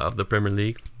the Premier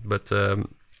League. But I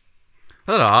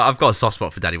don't know. I've got a soft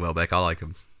spot for Danny Welbeck. I like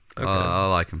him. Okay. I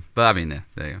like him. But I mean, there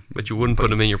you go. But you wouldn't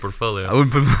put him in your portfolio. I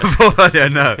wouldn't put him in my portfolio.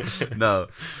 No.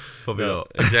 Probably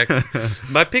not. Exactly.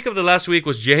 My pick of the last week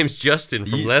was James Justin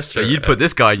from Leicester. You'd put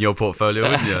this guy in your portopfolio,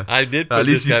 wouldn't you? I did put At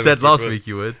least you said last week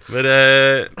you would. But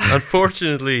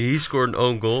unfortunately, he scored an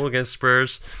own goal against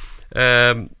Spurs.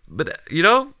 But,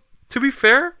 to be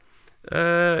fair,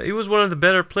 he was one of the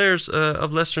better players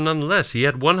of Leicester nonetheless. He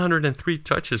had 103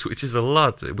 touches, which is a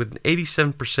lot, with an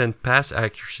 87% pass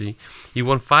accuracy. He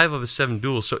won 5 of his 7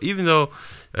 duels. So even though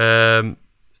the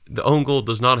own goal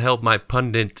does not help my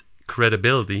pundit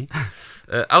credibility,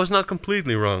 I was not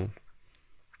completely wrong.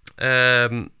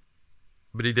 But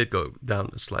he did go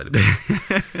down a slight bit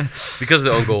because of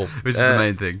the own goal. Which is the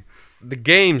main thing. The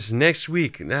games next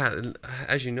week. Now,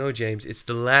 as you know, James, it's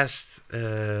the last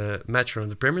match round of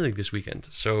the Premier League this weekend.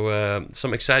 So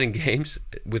some exciting games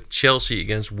with Chelsea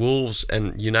against Wolves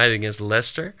and United against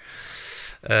Leicester.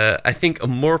 I think a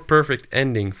more perfect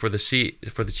ending for the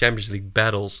Champions League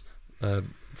battles,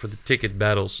 for the ticket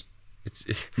battles.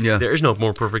 There is no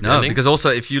more perfect ending. No, because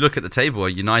also if you look at the table,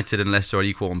 United and Leicester are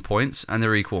equal on points and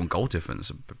they're equal on goal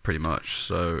difference, pretty much.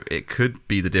 So it could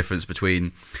be the difference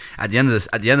between at the end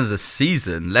of the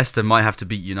season, Leicester might have to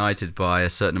beat United by a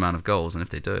certain amount of goals, and if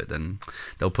they do it, then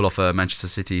they'll pull off a Manchester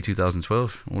City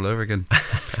 2012 all over again,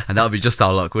 and that would be just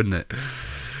our luck, wouldn't it?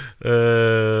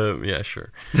 Yeah,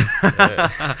 sure.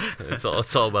 It's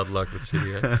all about luck with City.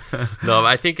 Yeah? No,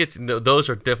 I think those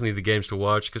are definitely the games to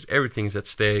watch because everything's at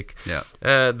stake. Yeah.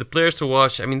 The players to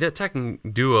watch. I mean, the attacking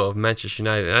duo of Manchester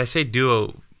United, and I say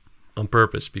duo on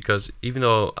purpose because even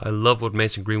though I love what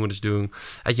Mason Greenwood is doing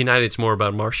at United, it's more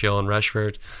about Martial and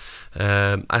Rashford.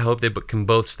 I hope they can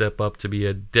both step up to be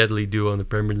a deadly duo in the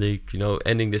Premier League.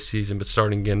 Ending this season but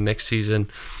starting again next season.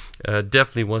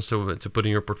 Definitely wants to put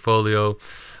in your portfolio.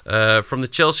 From the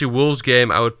Chelsea Wolves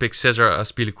game, I would pick Cesar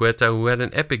Azpilicueta, who had an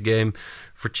epic game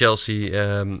for Chelsea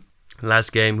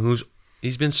last game.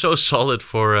 He's been so solid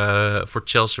for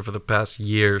Chelsea for the past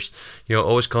years.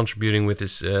 Always contributing with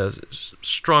his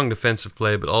strong defensive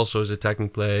play, but also his attacking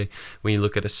play. When you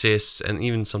look at assists and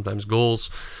even sometimes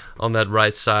goals on that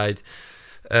right side.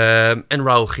 And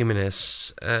Raúl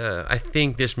Jimenez. I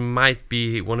think this might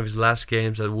be one of his last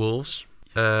games at Wolves.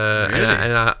 Really?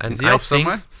 And is he off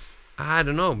somewhere? I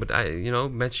don't know, but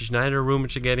Manchester United are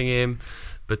rumored to getting him,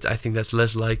 but I think that's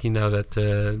less likely now that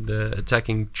the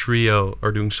attacking trio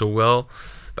are doing so well.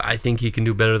 But I think he can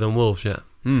do better than Wolves, yeah.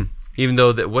 Even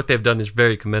though what they've done is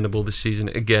very commendable this season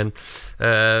again.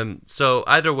 So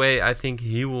either way, I think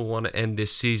he will want to end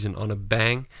this season on a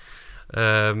bang.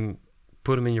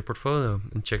 Put him in your portfolio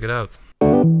and check it out.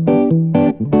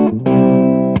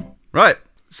 Right.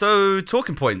 So,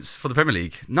 talking points for the Premier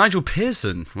League. Nigel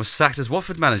Pearson was sacked as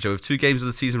Watford manager with 2 games of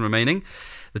the season remaining.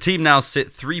 The team now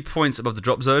sit 3 points above the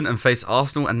drop zone and face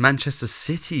Arsenal and Manchester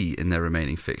City in their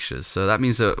remaining fixtures. So that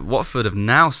means that Watford have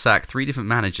now sacked 3 different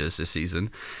managers this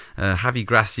season. Javi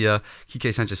Gracia,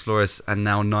 Quique Sanchez-Flores, and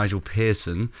now Nigel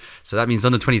Pearson. So that means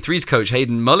under-23s coach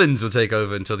Hayden Mullins will take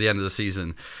over until the end of the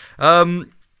season.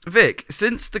 Vic,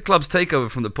 since the club's takeover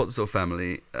from the Pottsville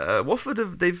family,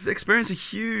 Watford they've experienced a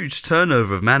huge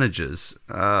turnover of managers.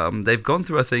 They've gone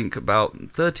through, I think, about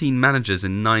 13 managers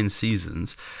in 9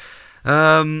 seasons.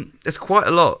 It's quite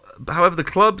a lot. However, the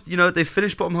club, they've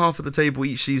finished bottom half of the table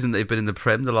each season they've been in the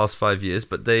Prem the last 5 years,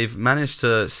 but they've managed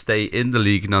to stay in the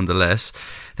league nonetheless.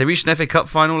 They reached an FA Cup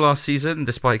final last season,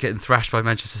 despite getting thrashed by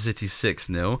Manchester City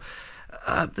 6-0.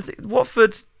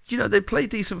 Watford, they play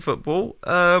decent football.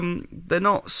 They're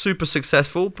not super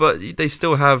successful, but they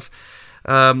still have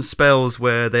spells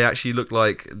where they actually look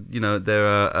like, they're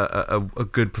a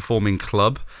good performing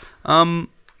club.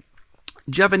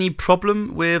 Do you have any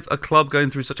problem with a club going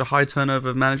through such a high turnover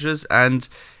of managers? And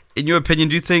in your opinion,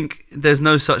 do you think there's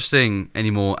no such thing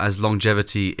anymore as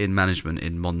longevity in management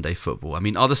in modern day football? I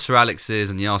mean, are the Sir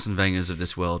Alexes and the Arsene Wengers of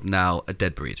this world now a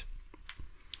dead breed?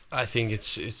 I think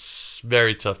it's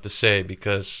very tough to say,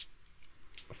 because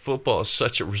football is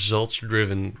such a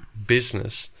results-driven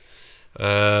business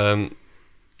that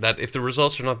if the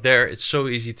results are not there, it's so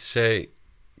easy to say,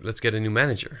 let's get a new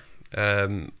manager.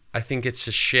 I think it's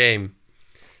a shame,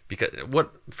 because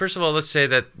first of all, let's say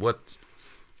that what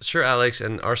Sir Alex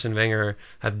and Arsene Wenger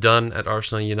have done at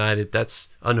Arsenal United, that's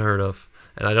unheard of,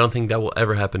 and I don't think that will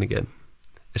ever happen again.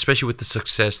 Especially with the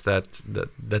success that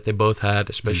they both had,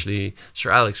 especially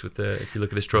Sir Alex if you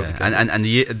look at his trophy. Yeah. And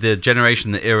the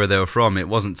generation, the era they were from, it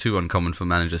wasn't too uncommon for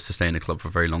managers to stay in a club for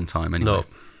a very long time anyway. No.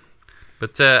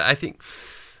 But I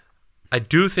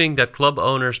do think that club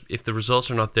owners, if the results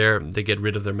are not there, they get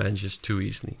rid of their managers too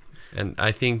easily. And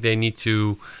I think they need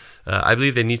to, I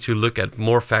believe they need to look at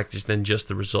more factors than just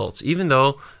the results. Even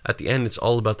though at the end it's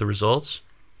all about the results,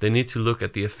 they need to look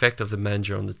at the effect of the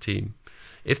manager on the team.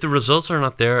 If the results are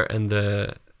not there and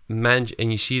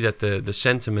and you see that the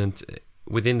sentiment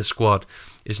within the squad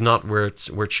is not where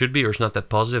it should be, or it's not that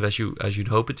positive as you'd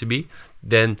hope it to be,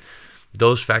 then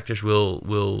those factors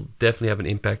will definitely have an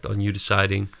impact on you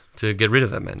deciding to get rid of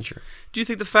that manager. Do you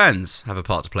think the fans have a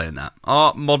part to play in that?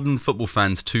 Are modern football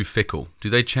fans too fickle? Do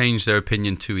they change their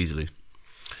opinion too easily?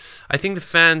 I think the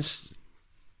fans,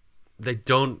 the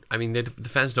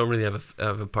fans don't really have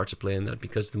a part to play in that,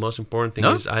 because the most important thing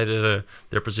is either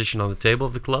their position on the table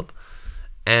of the club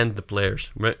and the players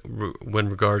when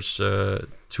regards to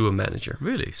a manager.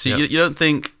 Really? So you don't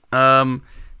think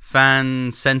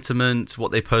fan sentiment,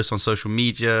 what they post on social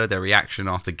media, their reaction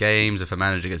after games, if a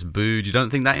manager gets booed, you don't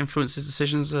think that influences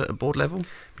decisions at a board level?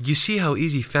 You see how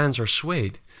easy fans are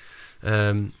swayed.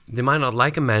 They might not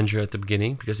like a manager at the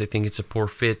beginning because they think it's a poor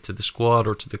fit to the squad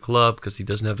or to the club because he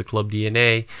doesn't have the club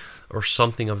DNA or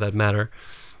something of that matter.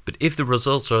 But if the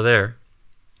results are there,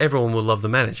 everyone will love the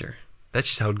manager. That's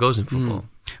just how it goes in football.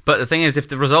 But the thing is, if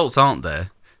the results aren't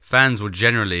there, fans will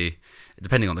generally,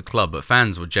 depending on the club, but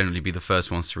fans will generally be the first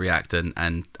ones to react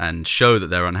and show that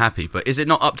they're unhappy. But is it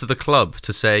not up to the club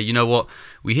to say, you know what,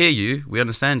 we hear you, we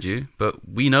understand you, but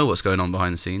we know what's going on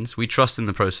behind the scenes. We trust in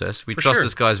the process. We trust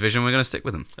this guy's vision. We're going to stick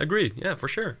with him. Agreed. Yeah, for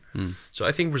sure. So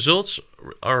I think results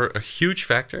are a huge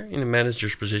factor in a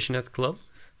manager's position at the club.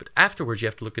 But afterwards, you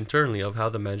have to look internally of how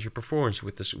the manager performs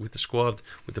with the squad,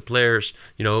 with the players,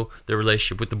 their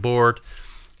relationship with the board.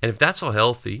 And if that's all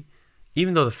healthy,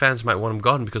 even though the fans might want him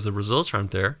gone because the results aren't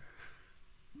there,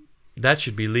 that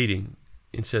should be leading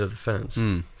instead of the fans.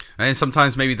 And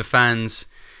sometimes maybe the fans,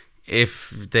 if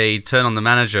they turn on the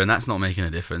manager and that's not making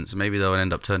a difference, maybe they'll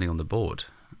end up turning on the board.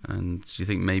 And do you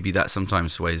think maybe that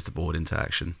sometimes sways the board into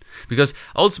action? Because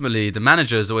ultimately, the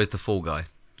manager is always the fall guy,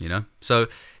 So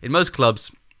in most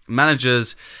clubs,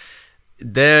 managers,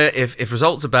 if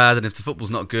results are bad and if the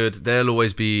football's not good, they'll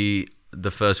always be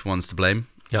the first ones to blame.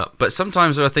 Yeah. But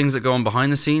sometimes there are things that go on behind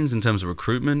the scenes in terms of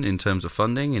recruitment, in terms of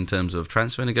funding, in terms of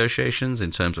transfer negotiations, in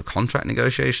terms of contract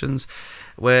negotiations,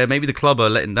 where maybe the club are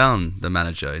letting down the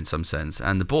manager in some sense,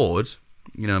 and the board,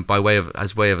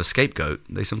 as way of a scapegoat,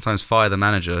 they sometimes fire the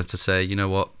manager to say, you know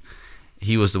what,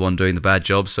 he was the one doing the bad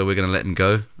job, so we're going to let him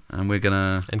go, and we're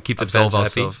going to keep the fans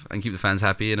happy, and keep the fans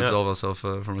happy, and absolve ourselves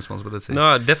from responsibility.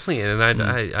 No, definitely, and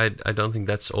I don't think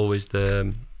that's always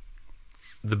the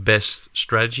best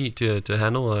strategy to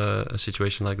handle a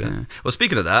situation like that. Yeah. Well,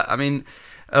 speaking of that, I mean,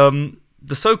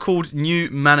 the so-called new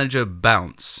manager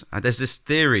bounce. There's this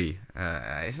theory.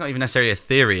 It's not even necessarily a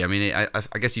theory. I mean,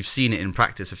 I guess you've seen it in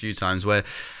practice a few times where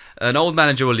an old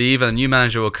manager will leave and a new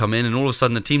manager will come in, and all of a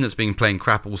sudden the team that's been playing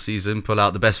crap all season pull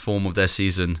out the best form of their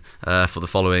season for the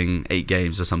following 8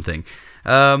 games or something.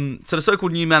 So the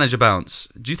so-called new manager bounce,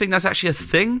 do you think that's actually a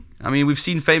thing? I mean, we've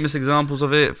seen famous examples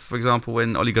of it. For example,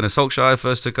 when Ole Gunnar Solskjaer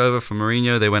first took over from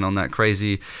Mourinho, they went on that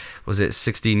crazy,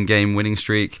 16-game winning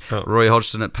streak. Roy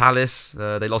Hodgson at Palace,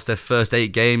 they lost their first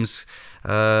 8 games,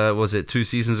 2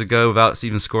 seasons ago without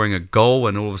even scoring a goal,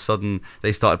 and all of a sudden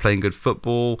they started playing good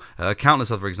football.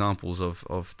 Countless other examples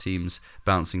of teams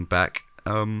bouncing back.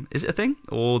 Is it a thing,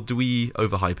 or do we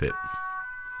overhype it?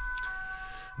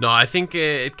 No, I think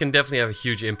it can definitely have a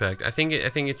huge impact. I think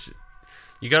it's,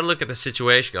 you got to look at the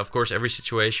situation. Of course, every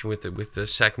situation with the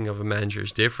sacking of a manager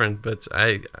is different. But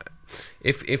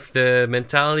if the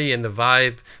mentality and the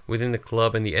vibe within the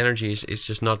club and the energy is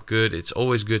just not good, it's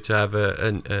always good to have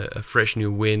a fresh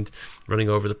new wind running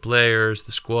over the players,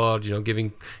 the squad.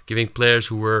 Giving players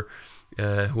who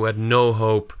had no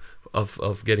hope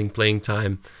of getting playing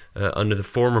time under the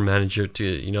former manager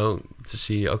to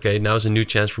see, okay, now's a new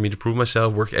chance for me to prove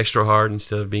myself, work extra hard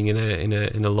instead of being in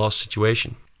a lost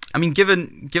situation. I mean,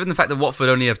 given the fact that Watford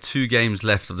only have 2 games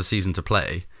left of the season to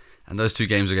play, and those 2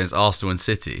 games are against Arsenal and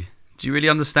City, do you really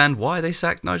understand why they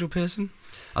sacked Nigel Pearson?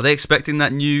 Are they expecting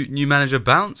that new manager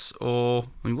bounce, or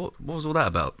what was all that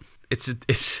about? It's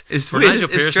for weird. Nigel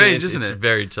Pearson, strange, isn't it? It's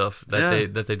very tough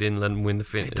that they didn't let him win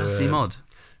the It does seem odd.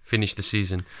 Finish the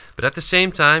season, but at the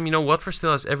same time, Watford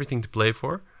still has everything to play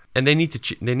for, and they need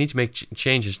to make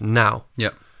changes now.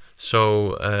 Yeah.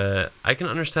 So I can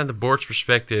understand the board's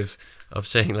perspective of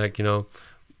saying, like,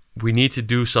 we need to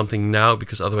do something now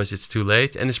because otherwise it's too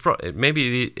late, and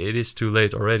maybe it is too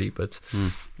late already. But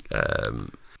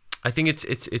I think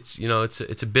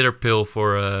it's a bitter pill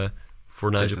for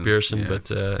Nigel Pearson, yeah,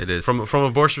 but it is. From a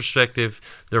board's perspective,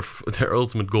 their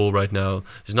ultimate goal right now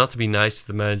is not to be nice to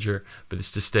the manager, but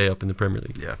it's to stay up in the Premier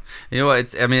League. Yeah, you know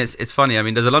what? It's funny. I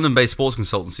mean, there's a London-based sports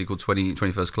consultancy called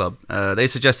 21st Club. They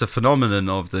suggest the phenomenon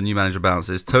of the new manager bounce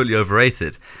is totally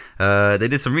overrated. They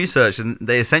did some research and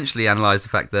they essentially analysed the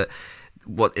fact that,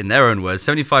 what in their own words,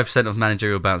 75% of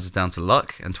managerial bounce is down to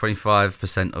luck, and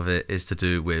 25% of it is to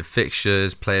do with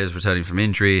fixtures, players returning from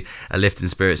injury, a lift in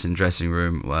spirits in dressing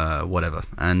room, whatever.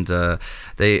 And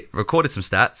they recorded some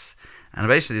stats, and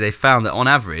basically they found that on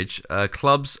average,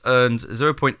 clubs earned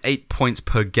 0.8 points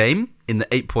per game in the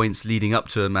 8 points leading up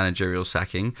to a managerial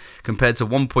sacking, compared to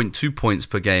 1.2 points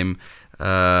per game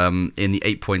in the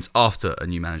 8 points after a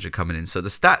new manager coming in. So the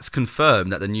stats confirm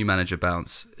that the new manager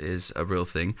bounce is a real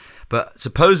thing, but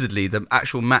supposedly the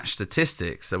actual match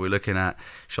statistics that we're looking at,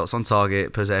 shots on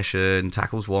target, possession,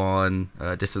 tackles won,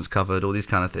 distance covered, all these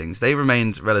kind of things, they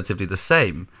remained relatively the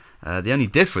same. The only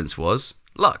difference was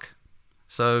luck.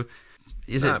 So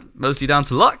is it mostly down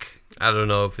to luck? I don't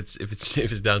know if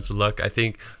it's down to luck. I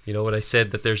think what I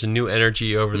said, that there's a new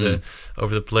energy over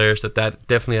the players, that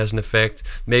definitely has an effect.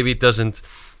 Maybe it doesn't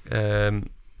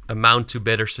amount to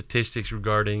better statistics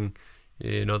regarding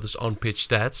those on-pitch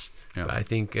stats. Yeah. But I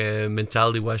think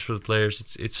mentality-wise for the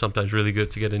players, it's sometimes really good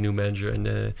to get a new manager and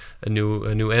a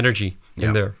new energy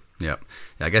in there. Yeah,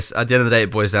 I guess at the end of the day,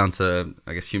 it boils down to,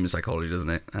 human psychology,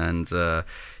 doesn't it? And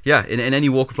in any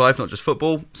walk of life, not just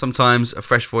football, sometimes a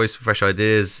fresh voice, fresh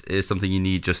ideas is something you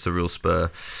need just to real spur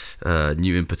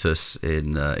new impetus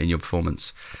in your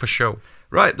performance. For sure.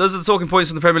 Right, those are the talking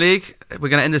points from the Premier League. We're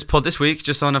going to end this pod this week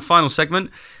just on a final segment.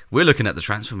 We're looking at the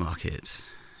transfer market.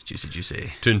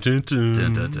 Juicy. Dun, dun, dun.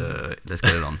 Dun, dun, dun. Let's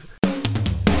get it on.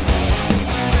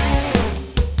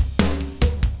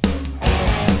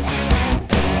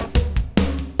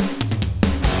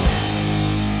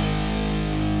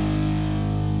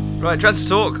 Right, transfer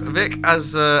talk, Vic.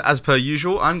 As per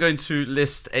usual, I'm going to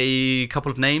list a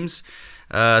couple of names,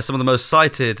 some of the most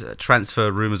cited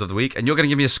transfer rumours of the week, and you're going to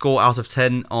give me a score out of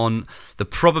 10 on the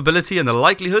probability and the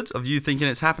likelihood of you thinking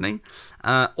it's happening,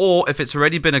 or if it's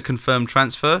already been a confirmed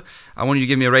transfer, I want you to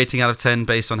give me a rating out of 10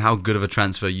 based on how good of a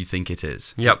transfer you think it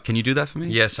is. Yep. Can you do that for me?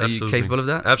 Yes, absolutely. Are you capable of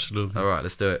that? Absolutely. All right,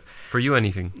 let's do it. For you,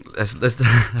 anything. Let's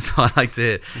that's what I like to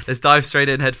hear. Let's dive straight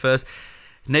in head first.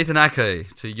 Nathan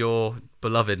Ake to your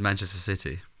beloved Manchester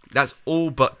City. That's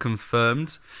all but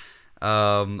confirmed.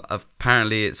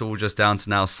 Apparently, it's all just down to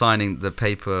now signing the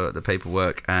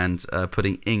paperwork and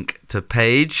putting ink to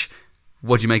page.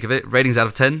 What do you make of it? Ratings out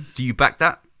of 10. Do you back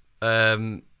that?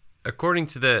 According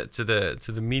to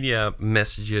the media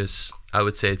messages, I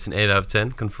would say it's an 8 out of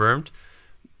 10 confirmed.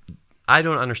 I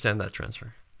don't understand that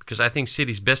transfer because I think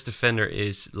City's best defender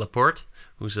is Laporte,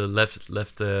 who's a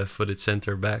left-footed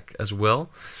centre back as well,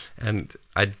 and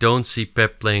I don't see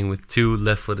Pep playing with 2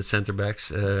 left-footed centre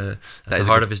backs at the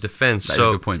heart of his defence. That is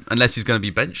a good point. Unless he's going to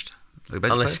be benched.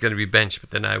 Unless he's going to be benched,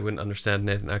 but then I wouldn't understand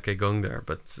Nathan Ake going there.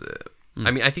 But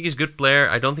I mean, I think he's a good player.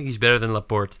 I don't think he's better than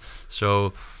Laporte.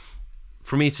 So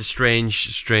for me, it's a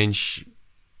strange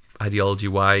ideology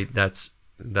why that's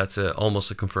almost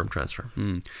a confirmed transfer.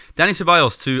 Dani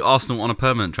Ceballos to Arsenal on a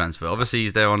permanent transfer. Obviously,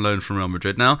 he's there on loan from Real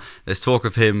Madrid now. There's talk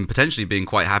of him potentially being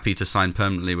quite happy to sign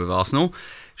permanently with Arsenal.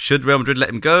 Should Real Madrid let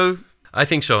him go? I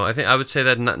think so. I would say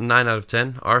that 9 out of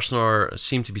 10. Arsenal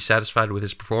seem to be satisfied with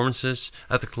his performances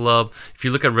at the club. If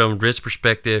you look at Real Madrid's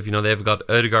perspective, they've got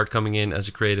Ødegaard coming in as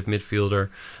a creative midfielder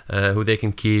who they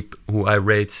can keep, who I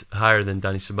rate higher than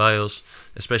Dani Ceballos,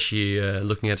 especially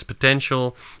looking at his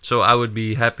potential. So I would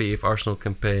be happy if Arsenal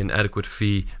can pay an adequate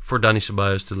fee for Dani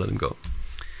Ceballos to let him go.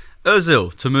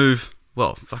 Ozil to move,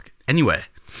 anywhere.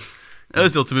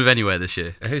 Ozil to move anywhere this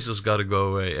year. Ozil's got to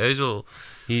go away. Ozil,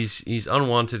 he's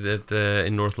unwanted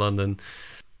in North London.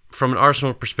 From an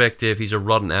Arsenal perspective, he's a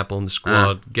rotten apple in the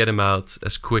squad. Get him out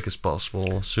as quick as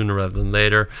possible, sooner rather than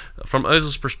later. From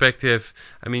Ozil's perspective,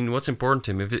 I mean, what's important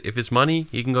to him? If it's money,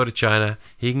 he can go to China,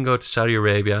 he can go to Saudi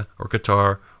Arabia or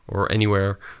Qatar or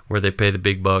anywhere where they pay the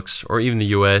big bucks, or even the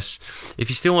US. If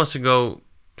he still wants to go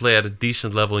play at a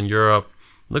decent level in Europe,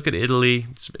 look at Italy.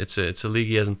 It's a league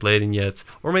he hasn't played in yet,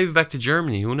 or maybe back to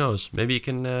Germany. Who knows? Maybe he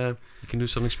can do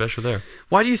something special there.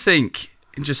 Why do you think?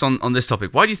 Just on this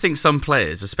topic, why do you think some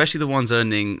players, especially the ones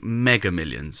earning mega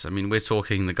millions, I mean, we're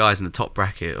talking the guys in the top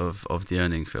bracket of the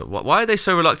earning field, why are they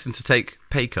so reluctant to take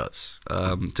pay cuts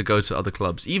to go to other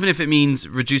clubs, even if it means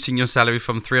reducing your salary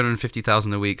from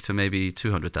 $350,000 a week to maybe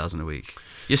 $200,000 a week?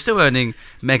 You're still earning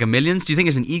mega millions. Do you think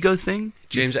it's an ego thing?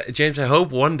 James, I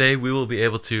hope one day we will be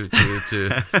able to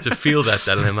feel that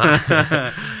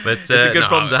dilemma. But it's a good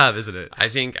problem to have, isn't it? I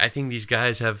think these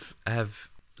guys have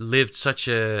lived such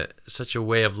a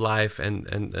way of life,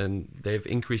 and they've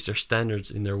increased their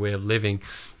standards in their way of living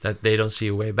that they don't see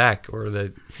a way back, or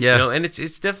that and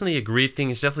it's definitely a greed thing.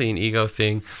 It's definitely an ego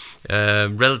thing.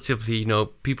 Relatively,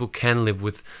 people can live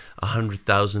with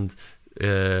 100,000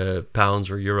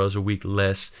 pounds or euros a week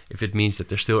less if it means that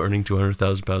they're still earning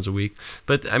 200,000 pounds a week.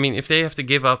 But I mean, if they have to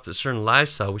give up a certain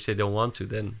lifestyle which they don't want to,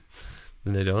 then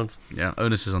they don't. Yeah,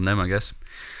 onus is on them, I guess.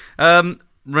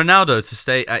 Ronaldo to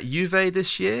stay at Juve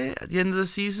this year at the end of the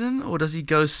season, or does he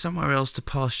go somewhere else to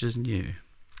pastures new?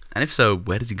 And if so,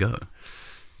 where does he go?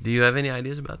 Do you have any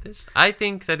ideas about this? I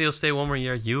think that he'll stay one more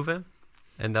year at Juve,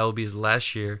 and that will be his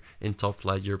last year in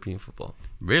top-flight European football.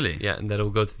 Really? Yeah, and that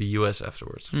he'll go to the US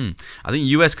afterwards. I think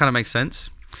US kind of makes sense.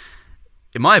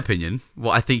 In my opinion,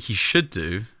 what I think he should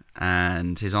do,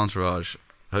 and his entourage,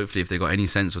 hopefully if they got any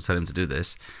sense, will tell him to do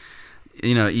this.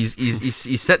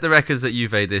 He's set the records at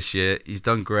Juve this year. He's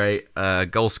done great,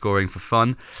 goal scoring for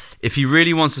fun. If he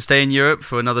really wants to stay in Europe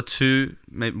for another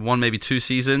maybe two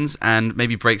seasons, and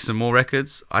maybe break some more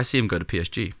records, I see him go to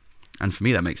PSG. And for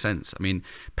me, that makes sense. I mean,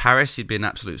 Paris, he'd be an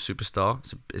absolute superstar.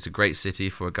 It's a great city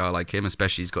for a guy like him,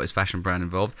 especially he's got his fashion brand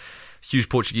involved. Huge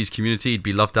Portuguese community. He'd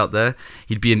be loved out there.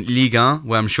 He'd be in Liga,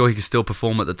 where I'm sure he could still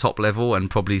perform at the top level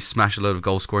and probably smash a load of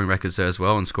goal scoring records there as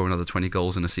well, and score another 20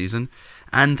 goals in a season.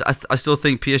 And I still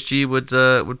think PSG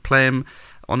would play him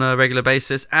on a regular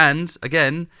basis. And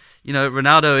again,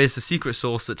 Ronaldo is the secret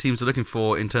sauce that teams are looking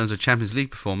for in terms of Champions League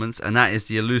performance, and that is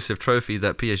the elusive trophy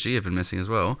that PSG have been missing as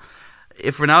well.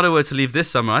 If Ronaldo were to leave this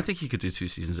summer, I think he could do 2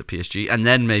 seasons at PSG and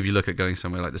then maybe look at going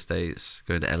somewhere like the States,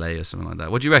 going to LA or something like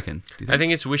that. What do you reckon? I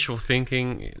think it's wishful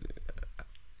thinking.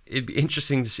 It'd be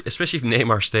interesting, especially if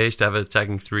Neymar stays, to have an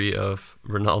attacking three of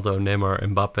Ronaldo, Neymar,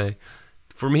 Mbappe.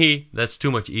 For me, that's too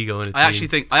much ego in a team. I actually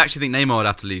think Neymar would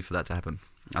have to leave for that to happen.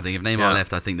 I think if Neymar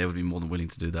left, I think they would be more than willing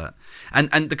to do that.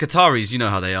 And the Qataris, you know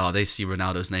how they are. They see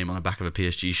Ronaldo's name on the back of a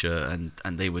PSG shirt,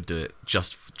 and they would do it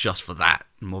just for that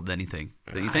more than anything.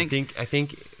 Don't you think? I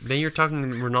think then you're talking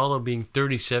Ronaldo being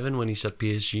 37 when he's at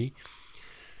PSG.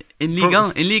 In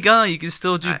Liga, you can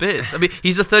still do bits. I mean,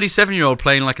 he's a 37-year-old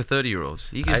playing like a 30-year-old.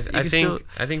 I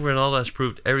think Ronaldo has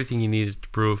proved everything he needed to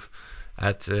prove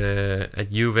at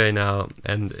Juve now,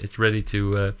 and it's ready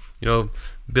to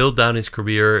build down his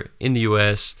career in the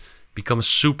US, become a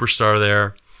superstar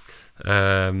there,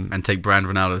 and take brand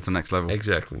Ronaldo to the next level.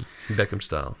 Exactly, Beckham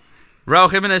style. Raúl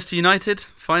Jiménez to United,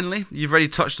 finally. You've already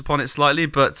touched upon it slightly,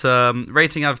 but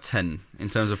rating out of 10 in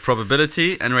terms of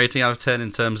probability, and rating out of 10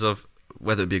 in terms of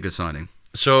whether it'd be a good signing.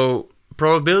 So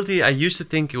probability, I used to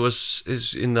think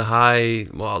is in the high,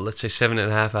 let's say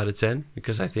 7.5 out of 10,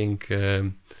 because I think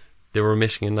they were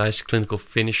missing a nice clinical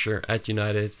finisher at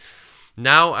United.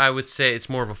 Now I would say it's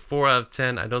more of a 4 out of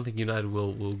 10. I don't think United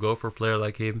will go for a player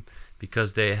like him,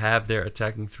 because they have their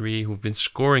attacking three who've been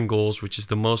scoring goals, which is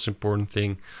the most important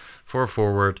thing for a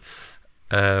forward.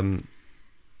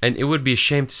 And it would be a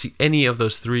shame to see any of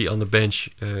those three on the bench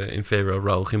in favor of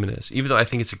Raul Jimenez, even though I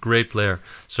think it's a great player.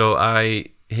 So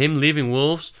him leaving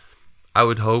Wolves, I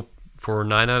would hope for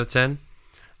 9 out of 10.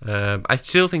 I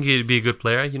still think he'd be a good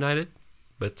player at United,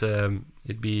 but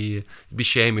it'd be a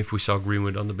shame if we saw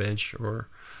Greenwood on the bench or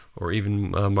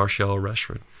even Martial or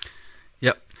Rashford.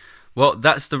 Yep. Well,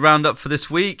 that's the roundup for this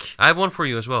week. I have one for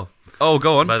you as well. Oh,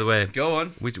 go on. By the way, go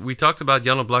on. We talked about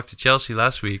Jan Oblak to Chelsea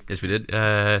last week. Yes, we did.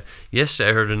 Yesterday,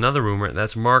 I heard another rumor, and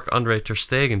that's Marc-Andre ter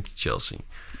Stegen to Chelsea.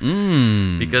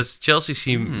 Because Chelsea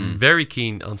seem very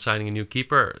keen on signing a new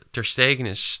keeper. Ter Stegen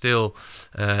is still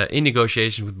in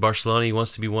negotiations with Barcelona. He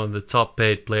wants to be one of the top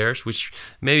paid players, which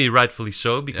maybe rightfully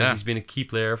so, because he's been a key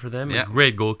player for them, a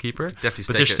great goalkeeper. Definitely.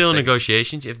 But they're still in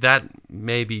negotiations. If that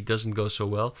maybe doesn't go so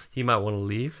well, he might want to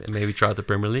leave and maybe try out the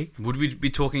Premier League. Would we be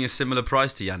talking a similar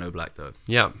price to Jan Oblak, though?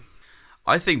 Yeah.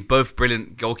 I think both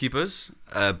brilliant goalkeepers.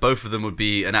 Both of them would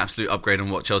be an absolute upgrade on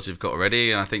what Chelsea have got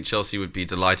already, and I think Chelsea would be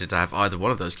delighted to have either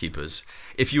one of those keepers.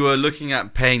 If you were looking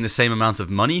at paying the same amount of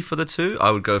money for the two,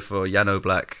 I would go for Jan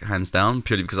Oblak hands down,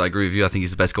 purely because I agree with you. I think he's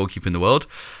the best goalkeeper in the world.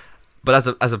 But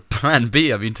as a plan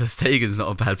B, I mean, ter Stegen's not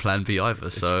a bad plan B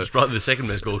either. So it's probably the second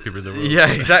best goalkeeper in the world.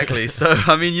 Yeah, exactly. So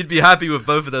I mean, you'd be happy with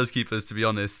both of those keepers, to be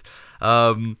honest.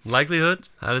 Likelihood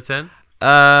out of 10.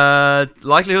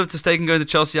 Likelihood to Stegen going to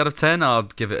Chelsea out of 10, I'll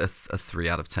give it a 3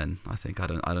 out of 10. I think I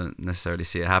don't necessarily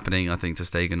see it happening. I think ter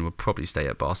Stegen will probably stay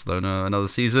at Barcelona another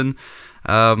season,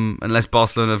 unless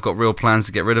Barcelona have got real plans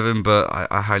to get rid of him, but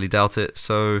I highly doubt it.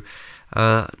 So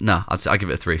no, I'll give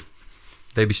it a 3.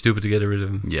 They'd be stupid to get rid of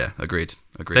him. Yeah, agreed.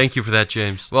 Thank you for that,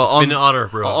 James. Well, it's been an honor,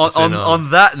 bro. On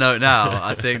that note now,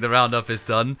 I think the roundup is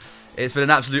done. It's been an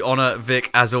absolute honor, Vic,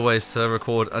 as always, to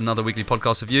record another weekly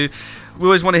podcast with you. We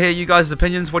always want to hear you guys'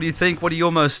 opinions. What do you think? What are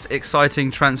your most exciting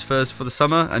transfers for the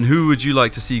summer? And who would you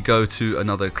like to see go to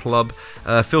another club?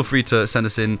 Feel free to send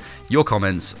us in your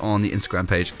comments on the Instagram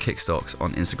page, Kickstox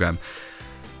on Instagram.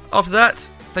 After that,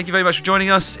 thank you very much for joining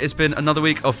us. It's been another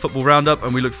week of Football Roundup,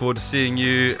 and we look forward to seeing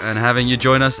you and having you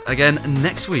join us again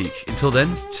next week. Until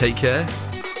then, take care.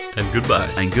 And goodbye.